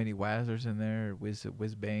throw out too many wazzers in there, whiz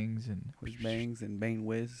bangs and... Whiz bangs and bang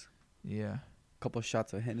whiz. Yeah. Couple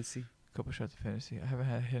shots of Hennessy. Couple shots of Hennessy. I haven't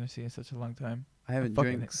had Hennessy in such a long time. I haven't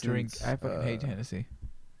drank since I fucking hate Hennessy.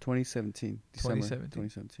 2017. December 2017.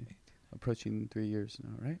 2017. Approaching 3 years now,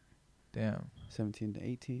 right? Damn. 17 to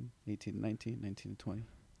 18, 18 to 19, 19 to 20.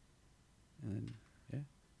 And then,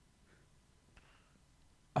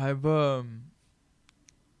 I've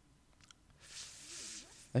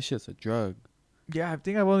that shit's a drug. yeah, I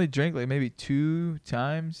think I've only drank like maybe 2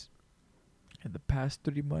 times in the past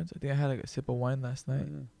 3 months. I think I had like a sip of wine last night.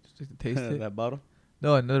 Just to taste it. That bottle?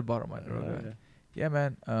 No, another bottle of my drug. Yeah. Yeah,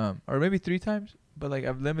 man. Or maybe 3 times, but like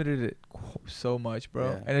I've limited it so much,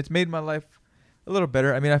 bro. Yeah. And it's made my life a little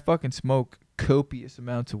better. I mean, I fucking smoke copious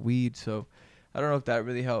amounts of weed, so I don't know if that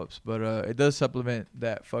really helps, but it does supplement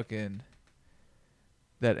that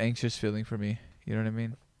anxious feeling for me. You know what I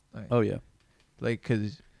mean? Like, Oh, yeah. like,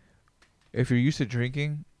 cause if you're used to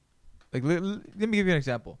drinking, like, let me give you an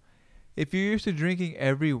example. If you're used to drinking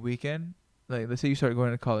every weekend, like, let's say you start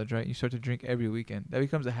going to college, right? You start to drink every weekend. That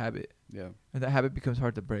becomes a habit. Yeah. And that habit becomes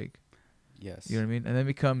hard to break. Yes. You know what I mean? And then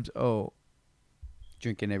becomes,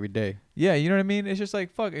 Drinking every day. yeah, you know what I mean? It's just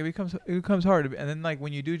like, fuck, it becomes hard. And then, like,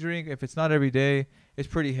 when you do drink, if it's not every day, it's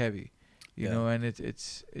pretty heavy. You Yeah. know, and it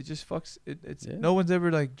just fucks. It's Yeah. no one's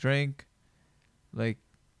ever, like, drank, like,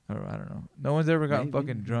 or I don't know. No one's ever gotten Maybe.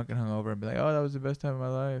 fucking drunk and hungover and be like, oh, that was the best time of my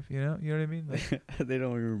life. You know what I mean? Like, They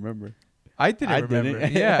don't even remember. I didn't I remember.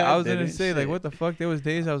 didn't. Yeah, I I was gonna didn't. say like, Shit. what the fuck? There was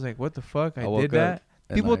days I was like, what the fuck? I woke did up that.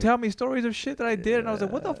 and People like, tell me stories of shit that I did, and I was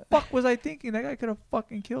like, what the Yeah. fuck was I thinking? That guy could have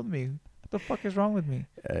fucking killed me. What the fuck is wrong with me?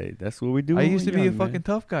 Hey, that's what we do. I when used to we're be a young, man. fucking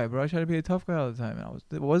tough guy, bro. I tried to be a tough guy all the time. And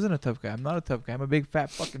I wasn't a tough guy. I'm not a tough guy. I'm a big fat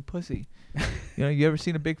fucking pussy. You know, you ever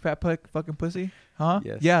seen a big fat fucking pussy? Huh?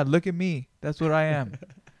 Yes. Yeah, look at me. That's what I am.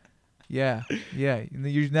 Yeah.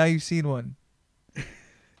 Now you've seen one.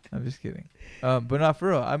 I'm just kidding. But not for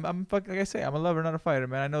real. I'm like I say, I'm a lover, not a fighter,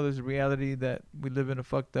 man. I know there's a reality that we live in a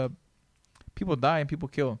fucked up. People die and people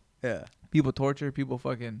kill. Yeah. People torture. People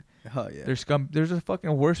fucking. Oh, yeah. There's scum. There's a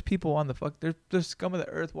fucking worse people on the fuck. There's scum of the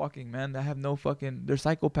earth walking, man. That have no fucking. They're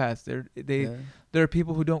psychopaths. Yeah. There are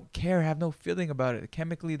people who don't care, have no feeling about it.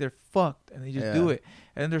 Chemically, they're fucked, and they just do Yeah. it.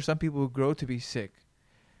 And then there's some people who grow to be sick.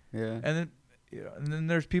 Yeah. And then, and then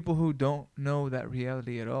there's people who don't know that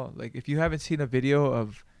reality at all. Like if you haven't seen a video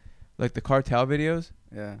of, like the cartel videos,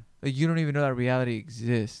 Yeah. like you don't even know that reality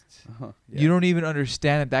exists. Uh-huh. You don't even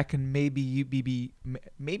understand that can maybe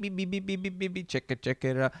maybe check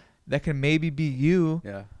it out. That can maybe be you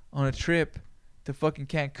Yeah. on a trip to fucking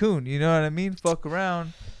Cancun. You know what I mean? Fuck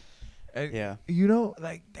around. And Yeah. you know,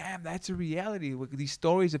 like, damn, that's a reality. With these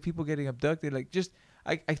stories of people getting abducted, like, just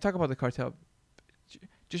I talk about the cartel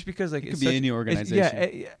just because, like, It it's could be such, any it's, organization.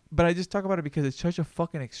 yeah, but I just talk about it because it's such a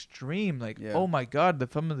fucking extreme. Like, Yeah. oh my god,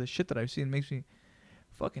 some of the shit that I've seen makes me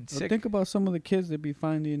fucking Well, sick. think about some of the kids they be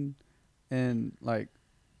finding in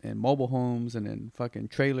mobile homes and in fucking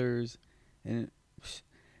trailers, and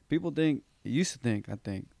people used to think, I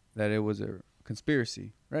think, that it was a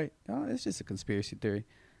conspiracy, right? No, it's just a conspiracy theory.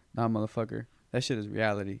 Nah, motherfucker, that shit is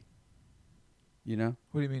reality. You know,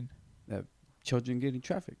 What do you mean? children getting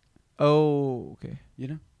trafficked. Oh, okay. You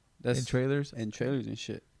know, In trailers. and trailers and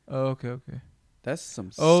shit. Oh, okay. That's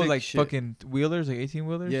some Oh, sick like shit. fucking wheelers, like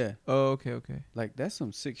 18-wheelers? Yeah. Oh, okay. Like, that's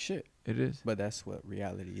some sick shit. It is. But that's what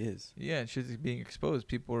reality is. Yeah, and shit's being exposed.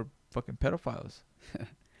 People are fucking pedophiles.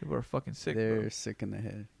 People are fucking sick, They're bro. sick in the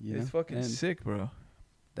head. You It's know? fucking And sick, bro.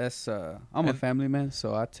 that's I'm a And- family man,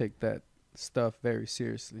 so I take that stuff very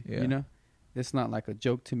seriously. Yeah. You know? It's not like a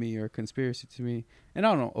joke to me or a conspiracy to me. And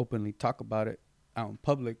I don't openly talk about it out in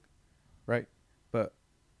public, right? But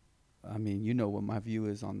I mean, you know what my view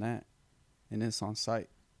is on that. And it's on site.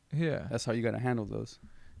 Yeah. That's how you gotta handle those.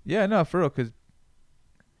 Yeah, no, for real, because,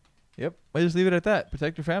 yep, I just leave it at that.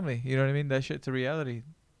 Protect your family. You know what I mean? That shit's a reality.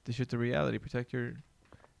 The shit's a reality. Protect your,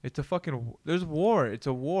 it's a fucking, there's war. It's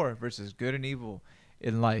a war versus good and evil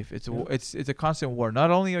in life. It's a, Yeah. it's a constant war.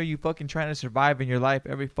 Not only are you fucking trying to survive in your life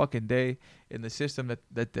every fucking day in the system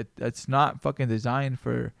that's not fucking designed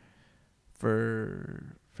for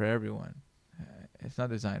everyone. It's not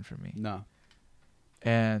designed for me. No.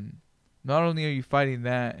 And not only are you fighting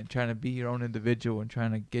that and trying to be your own individual and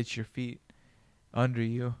trying to get your feet under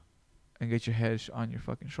you and get your head on your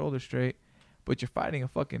fucking shoulder straight, but you're fighting a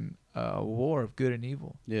fucking war of good and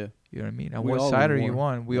evil. Yeah. You know what I mean? And We what all side in are you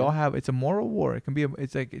war. on? We Yeah. all have. It's a moral war. It can be.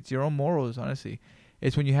 It's your own morals. Honestly,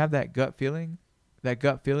 it's when you have that gut feeling. That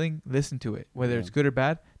gut feeling. Listen to it. Whether Yeah. it's good or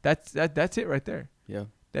bad. That's it right there. Yeah.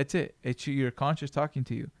 That's it. It's your conscious talking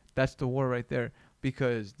to you. That's the war right there.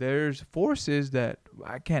 Because there's forces that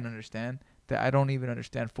I can't understand, that I don't even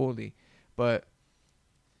understand fully. But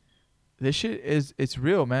this shit it's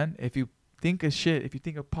real, man. If you think of shit, if you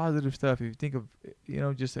think of positive stuff, if you think of,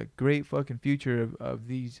 just a great fucking future of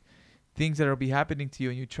these things that will be happening to you,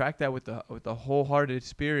 and you track that with the wholehearted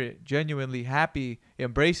spirit, genuinely happy,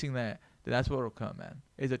 embracing that, then that's what will come, man.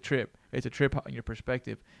 It's a trip. It's a trip on your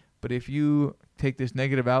perspective. But if you take this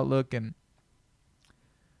negative outlook and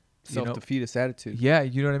Self-defeatist attitude. yeah,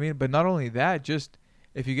 you know what I mean? But not only that, just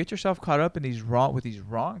if you get yourself caught up in these wrong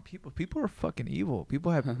people are fucking evil.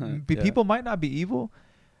 People have Yeah. people might not be evil,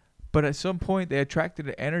 but at some point they attracted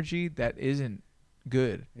an energy that isn't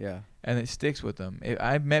good, Yeah. and it sticks with them.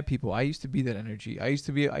 I've met people. I used to be that energy. I used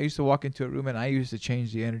to walk into a room and I used to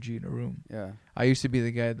change the energy in a room. Yeah. I used to be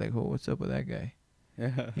the guy like, oh, what's up with that guy?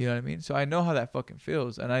 Yeah. You know what I mean? So I know how that fucking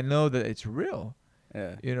feels, and I know that it's real.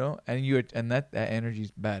 Yeah. And that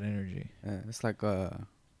energy's bad energy. Yeah. It's like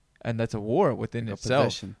And that's a war within a itself.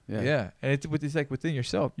 possession. Yeah. Yeah. And it's like within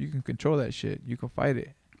yourself. You can control that shit. You can fight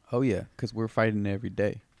it. Oh yeah, because we're fighting every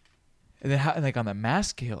day. And then like on the mass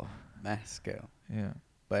scale. Mass scale. Yeah.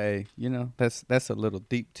 But hey, that's a little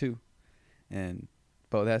deep too,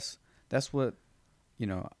 but that's what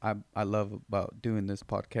I love about doing this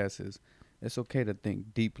podcast is it's okay to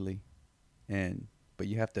think deeply, but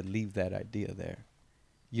you have to leave that idea there.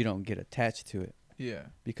 You don't get attached to it Yeah.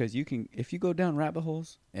 because if you go down rabbit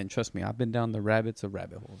holes, and trust me, I've been down the rabbits of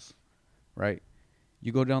rabbit holes, right?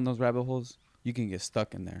 You go down those rabbit holes, you can get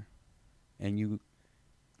stuck in there, and you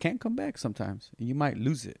can't come back sometimes, and you might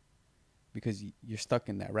lose it. Because you're stuck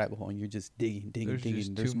in that rabbit hole and you're just digging. There's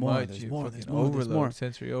just There's too more. much. There's You more. fucking There's more. There's overload, more.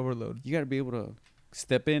 sensory overload. You got to be able to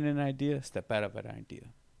step in an idea, step out of an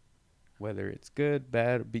idea, whether it's good,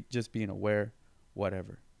 bad, or just being aware,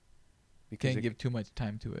 whatever. Because Can't give too much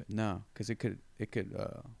time to it. no, because it could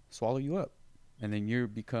swallow you up, and then you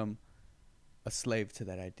become a slave to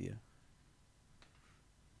that idea.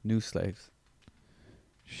 New slaves.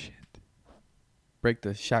 Shit. Break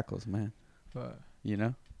the shackles, man. But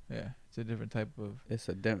Yeah, it's a different type of. it's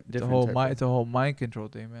a It's different a whole type mind. of- It's a whole mind control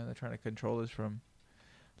thing, man. They're trying to control us from.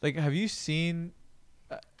 Like, have you seen?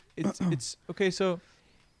 It's okay. So,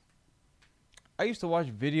 I used to watch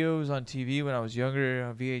videos on TV when I was younger,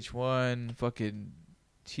 on VH1, fucking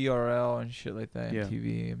TRL and shit like that, Yeah.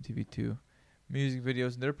 MTV, MTV2, music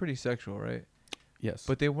videos. And they're pretty sexual, right? Yes,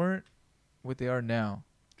 But they weren't what they are now.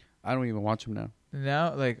 I don't even watch them now.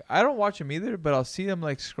 Now, like, I don't watch them either, but I'll see them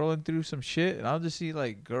like scrolling through some shit, and I'll just see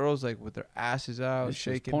like girls like with their asses out, It's just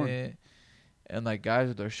shaking porn. it, and like guys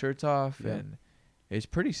with their shirts off, Yeah. and it's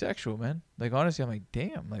pretty sexual, man. Like, honestly, I'm like,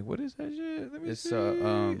 damn, like, what is that shit? Let me It's, see.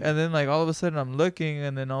 um, And then like all of a sudden I'm looking,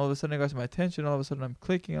 and then all of a sudden it got my attention. All of a sudden I'm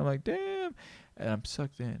clicking. I'm like, damn, and I'm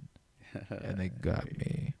sucked in, and they got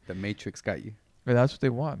me. The Matrix got you. And that's what they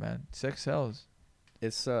want, man. Sex sells,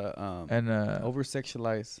 It's and over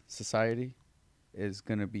sexualized society is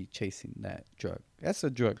gonna be chasing that drug. That's a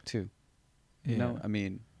drug too. You know, I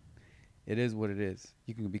mean, it is what it is.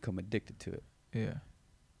 You can become addicted to it. yeah.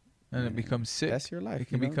 And it And becomes sick. That's your life. It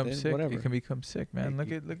can you know? become Then sick. Whatever. It can become sick, man.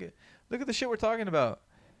 It- Look at the shit we're talking about.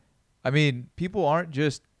 I mean, people aren't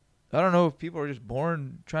just. I don't know if people are just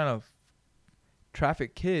born trying to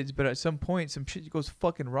traffic kids, but at some point, some shit goes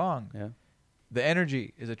fucking wrong. Yeah. The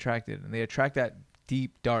energy is attracted, and they attract that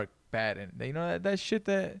deep, dark bad, and you know that shit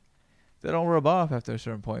that don't rub off after a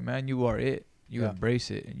certain point, man. You are it. You embrace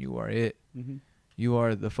it, and you are it. Mm-hmm. You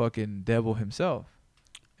are the fucking devil himself,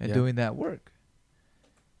 and doing that work.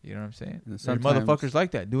 You know what I'm saying? There's motherfuckers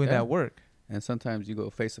like that doing that work. And sometimes you go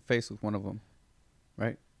face to face with one of them,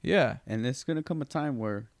 right? Yeah. And there's gonna come a time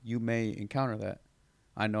where you may encounter that.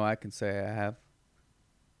 I know I can say I have.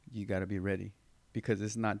 You got to be ready, because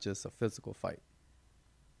it's not just a physical fight.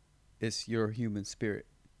 It's your human spirit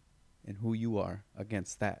and who you are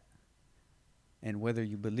against that. And whether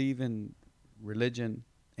you believe in religion,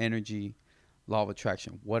 energy, law of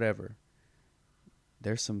attraction, whatever,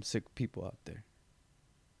 there's some sick people out there.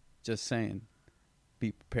 Just saying,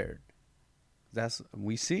 be prepared.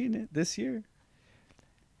 We seen it this year.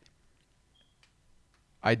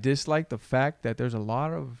 I dislike the fact that there's a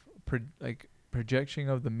lot of projection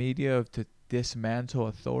of the media to dismantle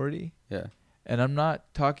authority. Yeah. And I'm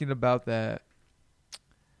not talking about that,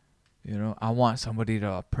 you know, I want somebody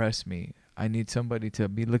to oppress me. I need somebody to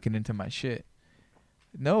be looking into my shit.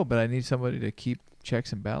 No, but I need somebody to keep the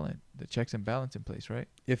checks and balance in place, right?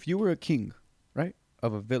 If you were a king, right,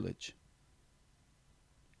 of a village,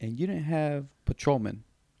 and you didn't have patrolmen,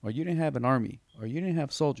 or you didn't have an army, or you didn't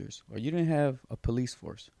have soldiers, or you didn't have a police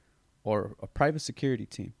force, or a private security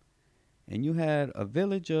team, and you had a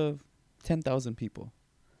village of 10,000 people,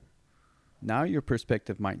 now your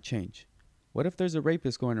perspective might change. What if there's a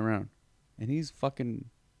rapist going around, and he's fucking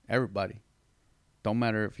everybody? Don't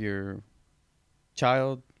matter if you're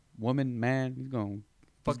child, woman, man, he's going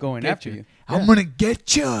after you. I'm gonna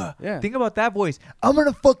get you. Yeah. Think about that voice. I'm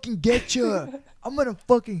gonna fucking get you. I'm gonna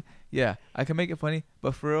fucking. Yeah, I can make it funny,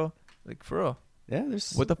 but for real. Yeah,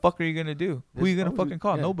 there's. What the fuck are you gonna do? Who are you gonna fucking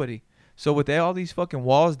call? Yeah. Nobody. So with all these fucking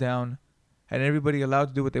walls down, and everybody allowed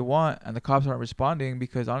to do what they want, and the cops aren't responding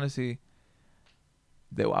because honestly,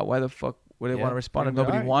 why the fuck would they want to respond if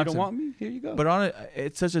nobody wants you don't them? want me? Here you go. But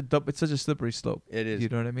it's such a slippery slope. It is. You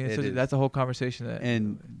know what I mean? That's a whole conversation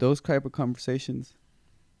and those type of conversations,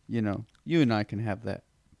 you know, you and I can have that.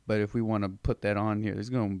 But if we want to put that on here, there's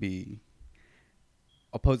going to be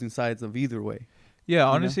opposing sides of either way. Yeah,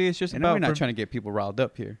 honestly, it's just about. We're not trying to get people riled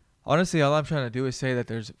up here. Honestly, all I'm trying to do is say that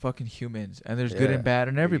there's fucking humans and there's good and bad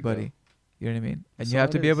in everybody. You know what I mean? And you have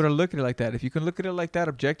to be able to look at it like that. If you can look at it like that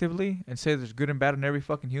objectively and say there's good and bad in every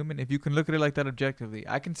fucking human, if you can look at it like that objectively,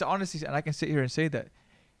 I can honestly, and I can sit here and say that,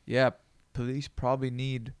 yeah, police probably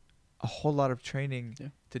need a whole lot of training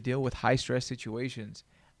to deal with high stress situations.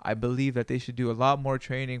 I believe that they should do a lot more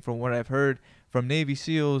training from what I've heard from Navy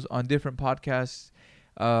SEALs on different podcasts.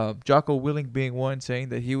 Jocko Willink being one, saying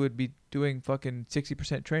that he would be doing fucking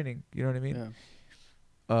 60% training. You know what I mean? Yeah.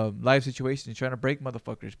 Live situations, trying to break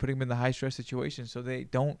motherfuckers, putting them in the high stress situations so they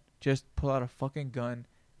don't just pull out a fucking gun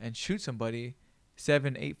and shoot somebody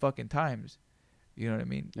 7-8 fucking times. You know what I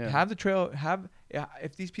mean? Yeah. Have the trail.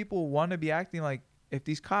 If these people want to be acting like, if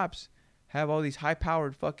these cops have all these high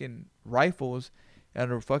powered fucking rifles and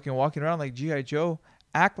are fucking walking around like G.I. Joe,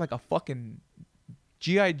 act like a fucking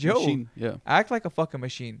G.I. Joe. Machine. Yeah. Act like a fucking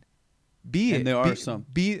machine. And there are some.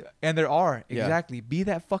 And there are. Yeah. Exactly. Be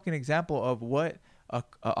that fucking example of what a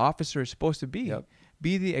officer is supposed to be. Yep.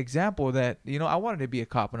 Be the example that, you know, I wanted to be a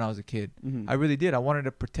cop when I was a kid. Mm-hmm. I really did. I wanted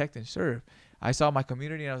to protect and serve. I saw my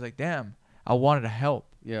community and I was like, damn, I wanted to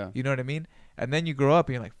help. Yeah. You know what I mean? And then you grow up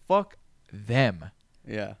and you're like, fuck them.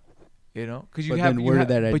 Yeah. You know, because where did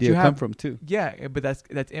that idea come from too? Yeah, but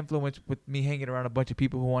that's influenced with me hanging around a bunch of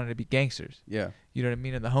people who wanted to be gangsters. Yeah. You know what I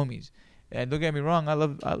mean? And the homies. And don't get me wrong, I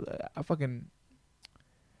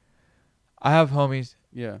have homies.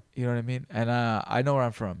 Yeah. You know what I mean? And I know where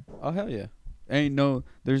I'm from. Oh hell yeah!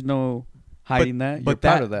 There's no hiding that. You're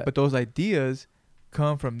proud of that. But those ideas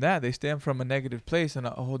come from that. They stem from a negative place and a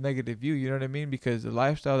whole negative view. You know what I mean? Because the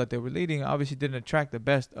lifestyle that they were leading obviously didn't attract the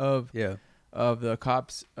best of the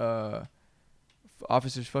cops,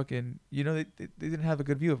 officers. Fucking, you know, they didn't have a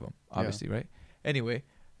good view of them. Obviously, right? Anyway,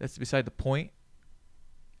 that's beside the point.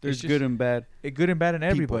 There's good and bad. Good and bad in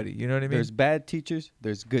everybody. You know what I mean? There's bad teachers.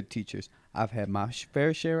 There's good teachers. I've had my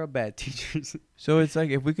fair share of bad teachers. So it's like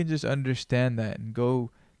if we can just understand that and go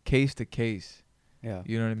case to case. Yeah.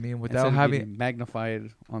 You know what I mean? Without Instead of having getting magnified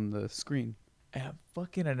on the screen. And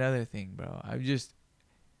fucking another thing, bro. It's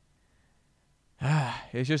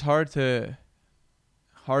just hard to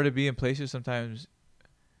be in places sometimes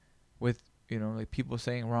with, you know, like people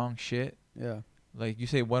saying wrong shit. Yeah. Like you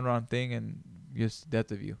say one wrong thing and just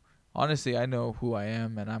death of you. Honestly, I know who I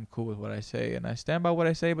am and I'm cool with what I say and I stand by what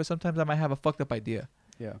I say, but sometimes I might have a fucked up idea.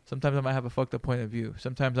 Yeah. Sometimes I might have a fucked up point of view.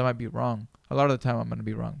 Sometimes I might be wrong. A lot of the time I'm going to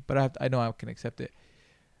be wrong, but I know I can accept it.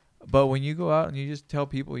 But when you go out and you just tell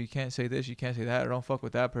people you can't say this, you can't say that, or don't fuck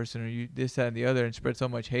with that person, or you this, that, and the other, and spread so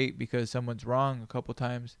much hate because someone's wrong a couple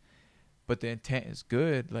times, but the intent is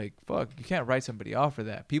good, like, fuck, you can't write somebody off for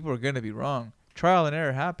that. People are going to be wrong. Trial and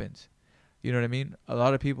error happens. You know what I mean? A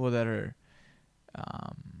lot of people that are,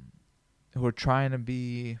 who are trying to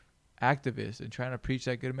be activists and trying to preach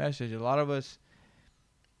that good message, a lot of us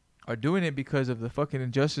are doing it because of the fucking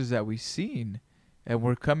injustice that we've seen, and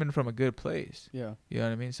we're coming from a good place. Yeah. You know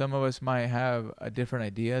what I mean? Some of us might have a different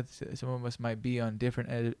idea. Some of us might be on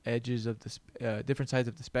different edges of the different sides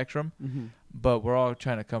of the spectrum, Mm-hmm. but we're all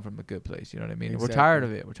trying to come from a good place. You know what I mean? Exactly. We're tired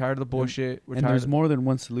of it. We're tired of the bullshit. We're And tired there's of, more than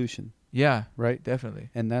one solution, yeah, right? definitely.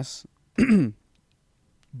 And that's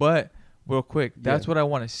But real quick, that's Yeah. what I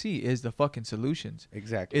want to see is the fucking solutions.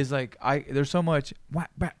 exactly. Is like there's so much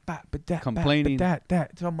Complaining.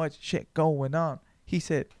 that so much shit going on. He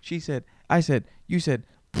said, she said, I said, you said.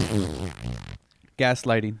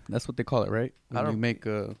 Gaslighting. That's what they call it, right? I When you don't- make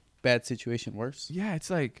a bad situation worse. Yeah, it's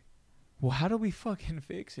like, well, how do we fucking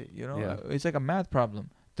fix it? You know, Yeah. It's like a math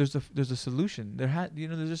problem. There's a solution.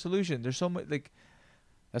 There's a solution. There's so much, like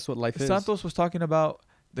That's what life is. Santos was talking about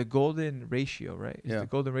the golden ratio, right? It's Yeah. the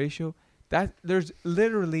golden ratio. That there's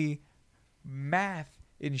literally math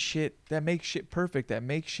in shit that makes shit perfect, that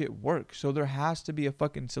makes shit work. So there has to be a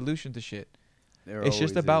fucking solution to shit. There It's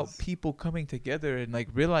just always about is. people coming together and like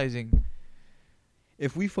realizing,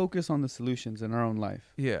 If we focus on the solutions in our own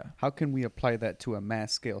life, yeah. how can we apply that to a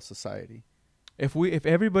mass scale society? If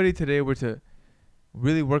everybody today were to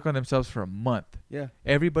really work on themselves for a month, Yeah.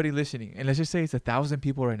 everybody listening, and let's just say it's 1,000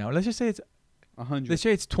 people right now. Let's just say it's 100. let's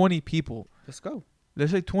say it's 20 people. Let's go.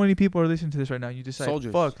 Let's say 20 people are listening to this right now. You decide,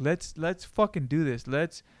 Soldiers. fuck, let's fucking do this.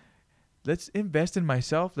 Let's invest in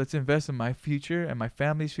myself. Let's invest in my future and my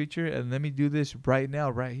family's future, and let me do this right now,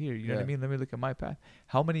 right here. You know what I Yeah. mean? Let me look at my path.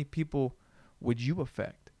 How many people would you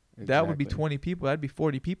affect? That would be Exactly. 20 people. That'd be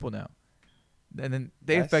 40 people now. And then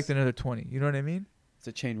they That's- affect another 20. You know what I mean? It's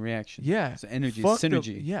a chain reaction. Yeah. It's energy, Fuck the-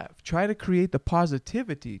 synergy. yeah. Try to create the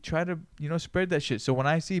positivity. Try to, spread that shit. So when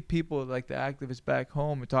I see people like the activists back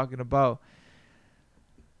home and talking about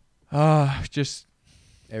just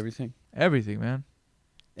Everything. everything, man.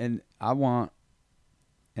 And I want,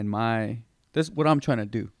 this what I'm trying to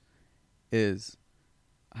do is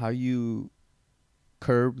how you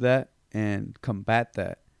curb that and combat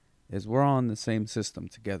that is we're on the same system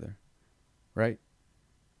together, right?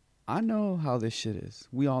 I know how this shit is.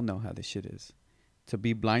 We all know how this shit is. To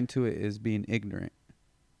be blind to it is being ignorant,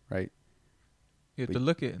 right? You have But- to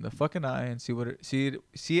look it in the fucking eye and see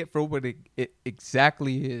it for what it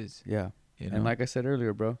exactly is. Yeah. You know? And like I said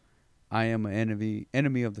earlier, bro, I am an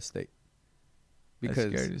enemy of the state. That's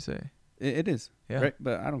Because scary to say. it is, Yeah. right?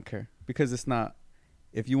 But I don't care because it's not.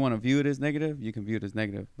 If you want to view it as negative, you can view it as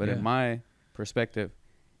negative. But Yeah. in my perspective,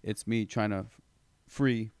 it's me trying to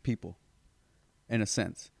free people, in a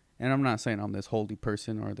sense. And I'm not saying I'm this holy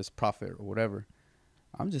person or this prophet or whatever.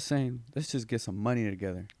 I'm just saying let's just get some money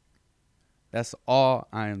together. That's all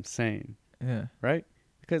I am saying, Yeah. right?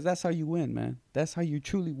 Because that's how you win, man. That's how you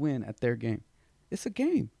truly win at their game. It's a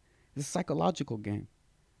game. It's a psychological game.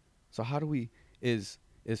 So how do we is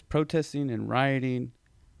protesting and rioting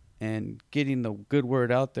and getting the good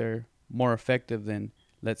word out there more effective than,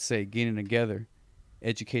 let's say, getting together,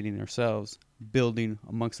 educating ourselves, building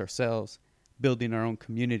amongst ourselves, building our own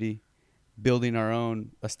community, building our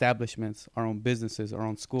own establishments, our own businesses, our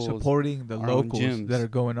own schools. Supporting the our own locals gyms. that are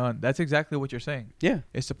going on. That's exactly what you're saying. Yeah.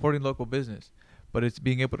 It's supporting local business, but it's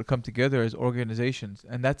being able to come together as organizations,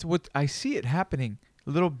 and that's what I see it happening.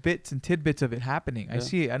 Little bits and tidbits of it happening. I Yeah.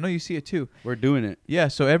 see it. I know you see it too. We're doing it. Yeah.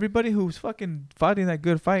 So everybody who's fucking fighting that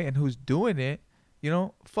good fight and who's doing it,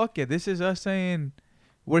 fuck yeah. This is us saying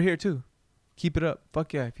we're here too. Keep it up.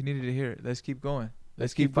 Fuck yeah. If you needed to hear it, let's keep going.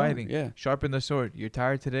 Let's keep going. fighting. Yeah. Sharpen the sword. You're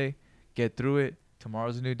tired today. Get through it.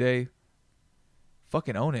 Tomorrow's a new day.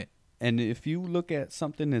 Fucking own it. And if you look at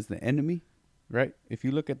something as the enemy, right? If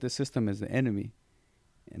you look at the system as the enemy,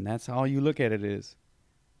 and that's how you look at it is,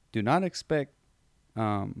 do not expect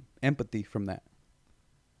empathy from that.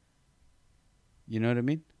 You know what I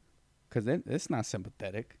mean? Because it's not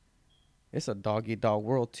sympathetic. It's a dog-eat-dog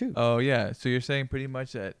world too. Oh yeah. So you're saying pretty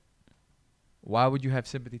much that. Why would you have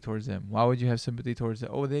sympathy towards them? Why would you have sympathy towards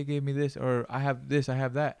them? Oh, they gave me this, or I have this, I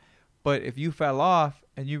have that. But if you fell off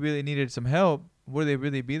and you really needed some help, would they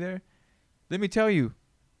really be there? Let me tell you,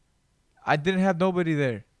 I didn't have nobody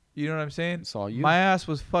there. You know what I'm saying? It's all you. My ass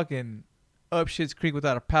was fucking up shit's creek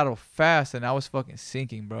without a paddle fast, and I was fucking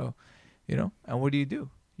sinking, bro. And what do?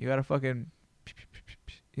 You got to fucking,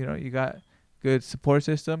 you got good support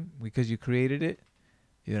system because you created it.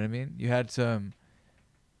 You know what I mean? You had some,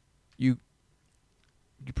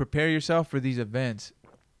 you prepare yourself for these events,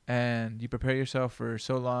 and you prepare yourself for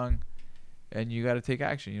so long, and you got to take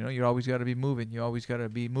action. You know, you always got to be moving. You always got to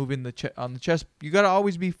be moving on the chess. You got to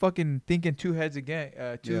always be fucking thinking two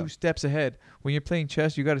steps ahead. When you're playing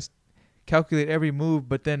chess, you got to calculate every move,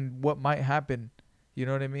 but then what might happen. You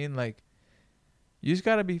know what I mean? Like, you just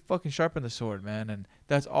got to be fucking sharp on the sword, man. And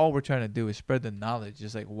that's all we're trying to do is spread the knowledge.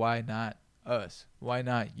 Just like, why not us? Why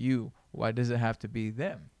not you? Why does it have to be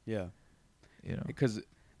them? Yeah. You know, Because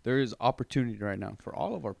there is opportunity right now for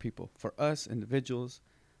all of our people, for us individuals,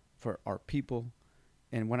 for our people.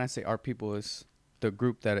 And when I say our people, it's the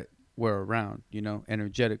group that we're around, you know,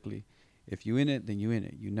 energetically. If you in it, then you in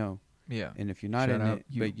it, you know. yeah. And if you're not Shout in out it,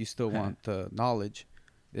 you. but you still want the knowledge,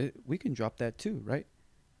 we can drop that too, right?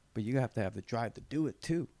 But you have to have the drive to do it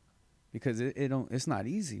too, because it's not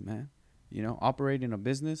easy, man. You know, operating a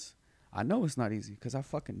business, I know it's not easy because I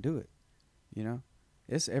fucking do it. You know,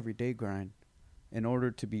 it's everyday grind. In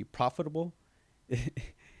order to be profitable,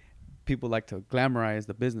 people like to glamorize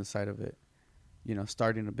the business side of it. You know,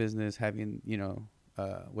 starting a business, having, you know,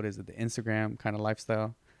 the Instagram kind of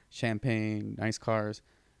lifestyle, champagne, nice cars.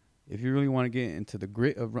 If you really want to get into the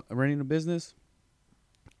grit of running a business,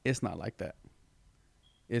 it's not like that.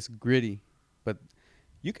 It's gritty, but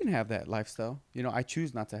you can have that lifestyle. You know, I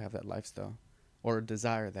choose not to have that lifestyle or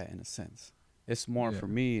desire that in a sense. It's more for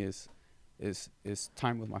me is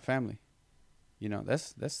time with my family. You know,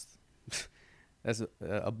 that's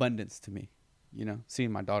abundance to me. You know,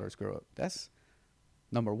 seeing my daughters grow up, that's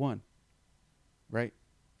number one, right?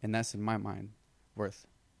 And that's in my mind worth.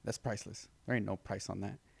 That's priceless. There ain't no price on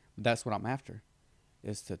that. But that's what I'm after,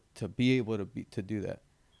 is to be able to do that.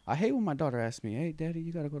 I hate when my daughter asks me, "Hey, Daddy,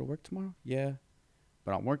 you gotta go to work tomorrow?" Yeah,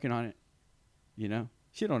 but I'm working on it. You know,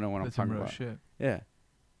 she don't know what I'm talking about. Shit. Yeah,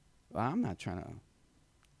 well, I'm not trying to.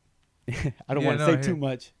 I don't want to say too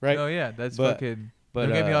much, right? No, yeah, that's fucking. But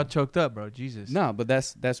don't get me all choked up, bro. Jesus. No, but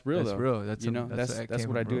that's real. That's though. real. That's you know, that's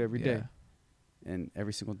what I do every day, and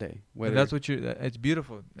every single day. And that's what it's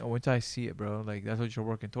beautiful. Once I see it, bro, like that's what you're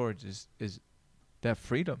working towards is that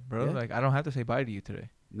freedom, bro. Yeah. Like I don't have to say bye to you today.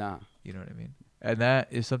 Nah. You know what I mean? And that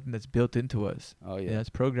is something that's built into us. Oh yeah. And that's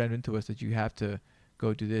programmed into us that you have to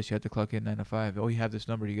go do this. You have to clock in 9 to 5. Oh, you have this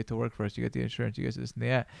number. You get to work for us. You get the insurance. You get this and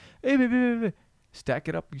that. Hey, baby. Stack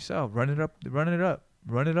it up yourself. Run it up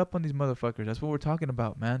on these motherfuckers. That's what we're talking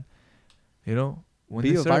about, man. You know,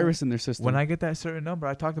 be a virus in their system. When I get that certain number,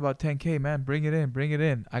 I talked about 10K, man. Bring it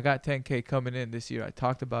in. I got 10K coming in this year. I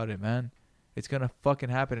talked about it, man. It's gonna fucking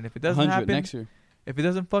happen. And if it doesn't happen next year, if it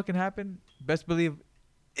doesn't fucking happen, best believe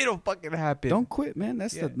it'll fucking happen. Don't quit, man.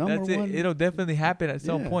 That's the number one. It'll definitely happen at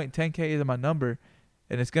some point. 10K is my number,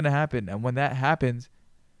 and it's gonna happen. And when that happens,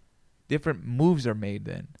 different moves are made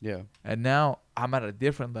then. Yeah. And now I'm at a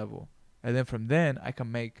different level. And then from then I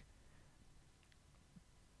can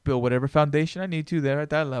build whatever foundation I need to there at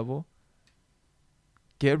that level.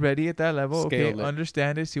 Get ready at that level. Scale it.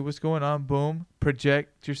 Understand it. See what's going on. Boom.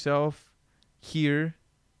 Project yourself here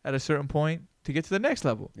at a certain point to get to the next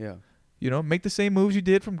level. Yeah. You know, make the same moves you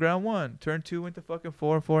did from ground one. Turn 2 into fucking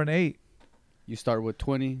 4, 4 and 8. You start with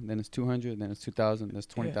 20, then it's 200, then it's 2,000, then it's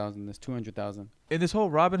 20,000, then it's 200,000. In this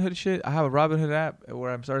whole Robinhood shit, I have a Robinhood app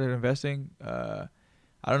where I'm started investing. I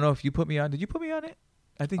don't know if you put me on. Did you put me on it?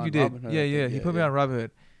 I think you did. Robinhood, Yeah. He put me on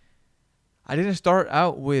Robinhood. I didn't start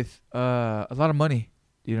out with a lot of money.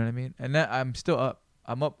 You know what I mean? And that I'm still up.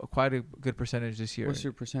 I'm up quite a good percentage this year. What's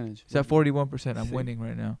your percentage? It's at 41%. I'm winning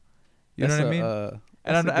right now. You know what I mean?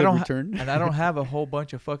 And I don't return. And I don't have a whole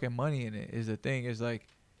bunch of fucking money in it. Is the thing is like,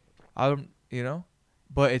 I don't, you know,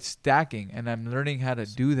 but it's stacking, and I'm learning how to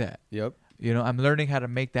do that. Yep. You know, I'm learning how to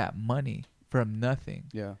make that money from nothing.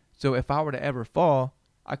 Yeah. So if I were to ever fall,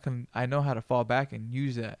 I know how to fall back and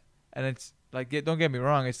use that. And it's like, don't get me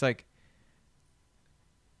wrong. It's like,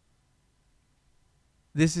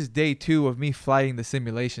 this is day 2 of me flying the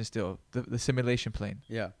simulation still, the simulation plane.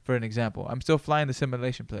 Yeah. For an example, I'm still flying the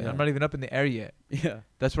simulation plane. Yeah. I'm not even up in the air yet. Yeah.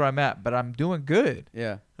 That's where I'm at, but I'm doing good.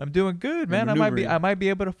 Yeah. I'm doing good, man. I might be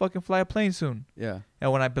able to fucking fly a plane soon. Yeah.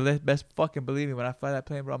 And when best fucking believe me, when I fly that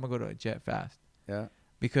plane, bro, I'm gonna go to a jet fast. Yeah.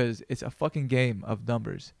 Because it's a fucking game of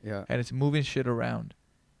numbers. Yeah. And it's moving shit around.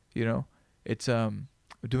 You know, it's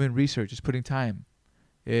doing research. It's putting time.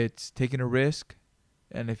 It's taking a risk.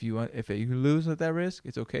 And if you lose with that risk,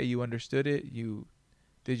 it's okay. You understood it. You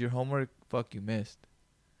did your homework. Fuck, you missed.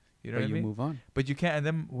 You know what I mean? You move on. But you can't. And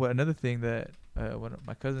then another thing that what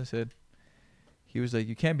my cousin said, he was like,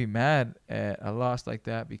 you can't be mad at a loss like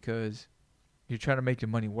that because you're trying to make your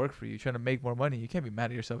money work for you. You're trying to make more money. You can't be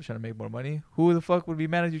mad at yourself trying to make more money. Who the fuck would be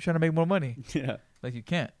mad at you trying to make more money? Yeah. Like you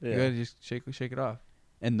can't. Yeah. You gotta just shake it off.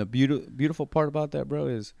 And the beautiful part about that, bro,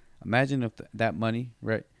 is Imagine if that money,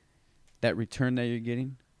 right, that return that you're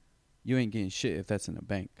getting, you ain't getting shit if that's in a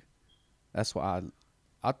bank. That's why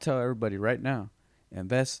I'll tell everybody right now,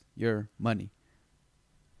 invest your money.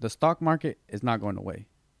 The stock market is not going away,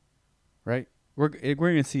 right? We're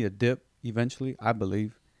going to see a dip eventually, I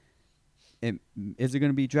believe. Is it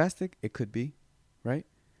going to be drastic? It could be, right?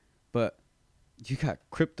 But you got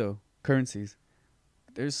cryptocurrencies.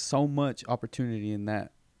 There's so much opportunity in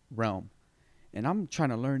that realm. And I'm trying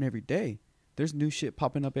to learn every day. There's new shit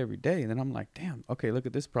popping up every day. And then I'm like, damn, okay, look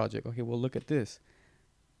at this project. Okay, well, look at this.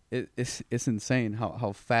 It's insane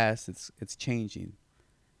how fast it's changing.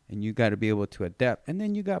 And you got to be able to adapt. And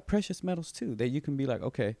then you got precious metals too, that you can be like,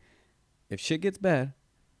 okay, if shit gets bad,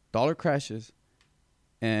 dollar crashes,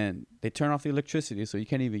 and they turn off the electricity so you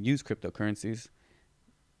can't even use cryptocurrencies,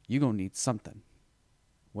 you're going to need something,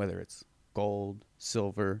 whether it's gold,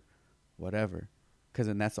 silver, whatever, because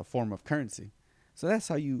then that's a form of currency. So that's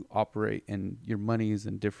how you operate, and your money is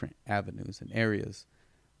in different avenues and areas.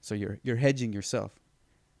 So you're hedging yourself.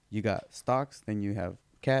 You got stocks, then you have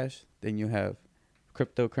cash, then you have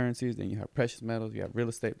cryptocurrencies, then you have precious metals, you have real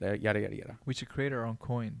estate, yada, yada, yada. We should create our own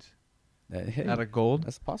coins Hey, out of gold.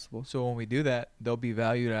 that's possible. So when we do that, they'll be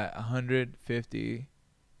valued at 150.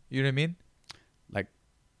 You know what I mean? Like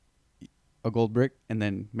a gold brick, and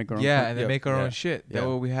then make our own. Yeah, and then make our own shit. Yeah. That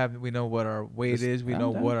way we know what our weight Just- is. We I'm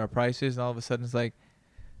know down. what our price is. And all of a sudden it's like,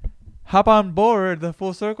 hop on board the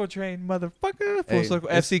full circle train, motherfucker. Full Hey, circle.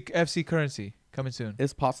 FC currency coming soon.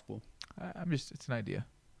 It's possible. It's an idea.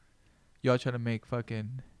 Y'all trying to make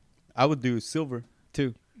fucking, I would do silver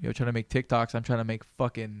too, y'all trying to make TikToks. I'm trying to make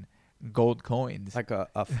fucking gold coins. like a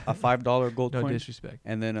 $5 gold No coin, disrespect.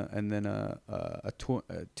 and then a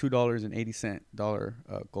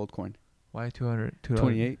 $2.80 gold coin. Why $200?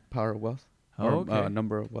 28 power of wealth, Oh, or okay.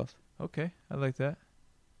 number of wealth. Okay. I like that.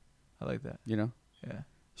 You know, Yeah.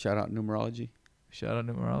 shout out numerology. Shout out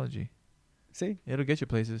numerology. See, It'll get you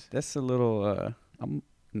places. that's a little. I'm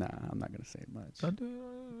not gonna say much. Don't do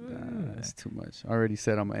Nah, that's too much. I already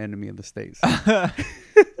said I'm an enemy of the states.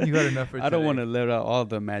 You got enough for today. I don't want to let out all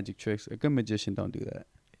the magic tricks. A good magician don't do that.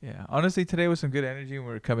 Yeah. Honestly, today was some good energy when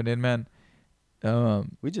we were coming in, man.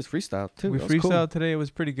 We just freestyled too. We That was cool. freestyled today. It was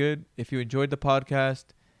pretty good. If you enjoyed the podcast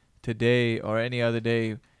today or any other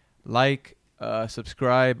day, like,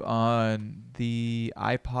 subscribe on the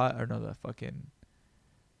iPod or no, the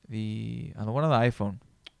one on the iPhone,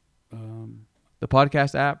 the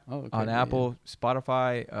podcast app Oh, okay, on yeah, Apple,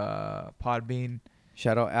 Spotify, Podbean. yeah.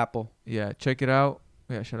 Shout out Apple. Yeah, check it out.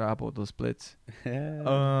 Yeah, shout out Apple with those splits.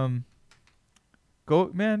 Yeah.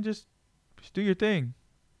 Go, man. Just do your thing.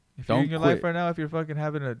 If you're Don't in your life quit. right now, if you're fucking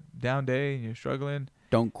having a down day and you're struggling,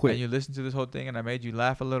 Don't quit. and you listen to this whole thing and I made you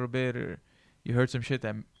laugh a little bit, or you heard some shit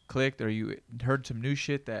that clicked, or you heard some new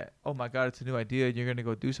shit that, oh my God, it's a new idea and you're going to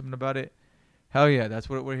go do something about it. Hell yeah, that's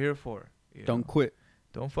what we're here for. You Don't know? quit.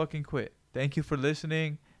 Don't fucking quit. Thank you for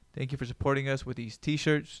listening. Thank you for supporting us with these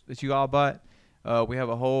t-shirts that you all bought. We have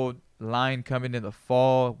a whole line coming in the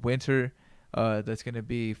fall, winter, that's going to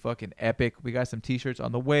be fucking epic. We got some t-shirts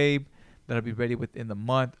on the way that'll be ready within the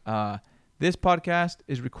month. This podcast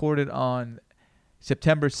is recorded on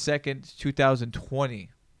September 2nd, 2020.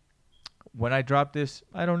 When I drop this,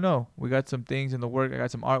 I don't know. We got some things in the work. I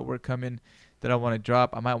got some artwork coming that I want to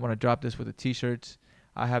drop. I might want to drop this with the t-shirts.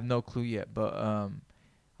 I have no clue yet, but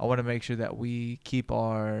I want to make sure that we keep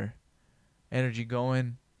our energy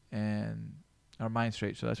going and our mind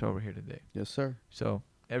straight. So that's why we're here today. Yes, sir. So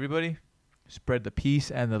everybody, spread the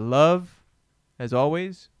peace and the love. As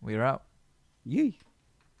always, we are out. Yee.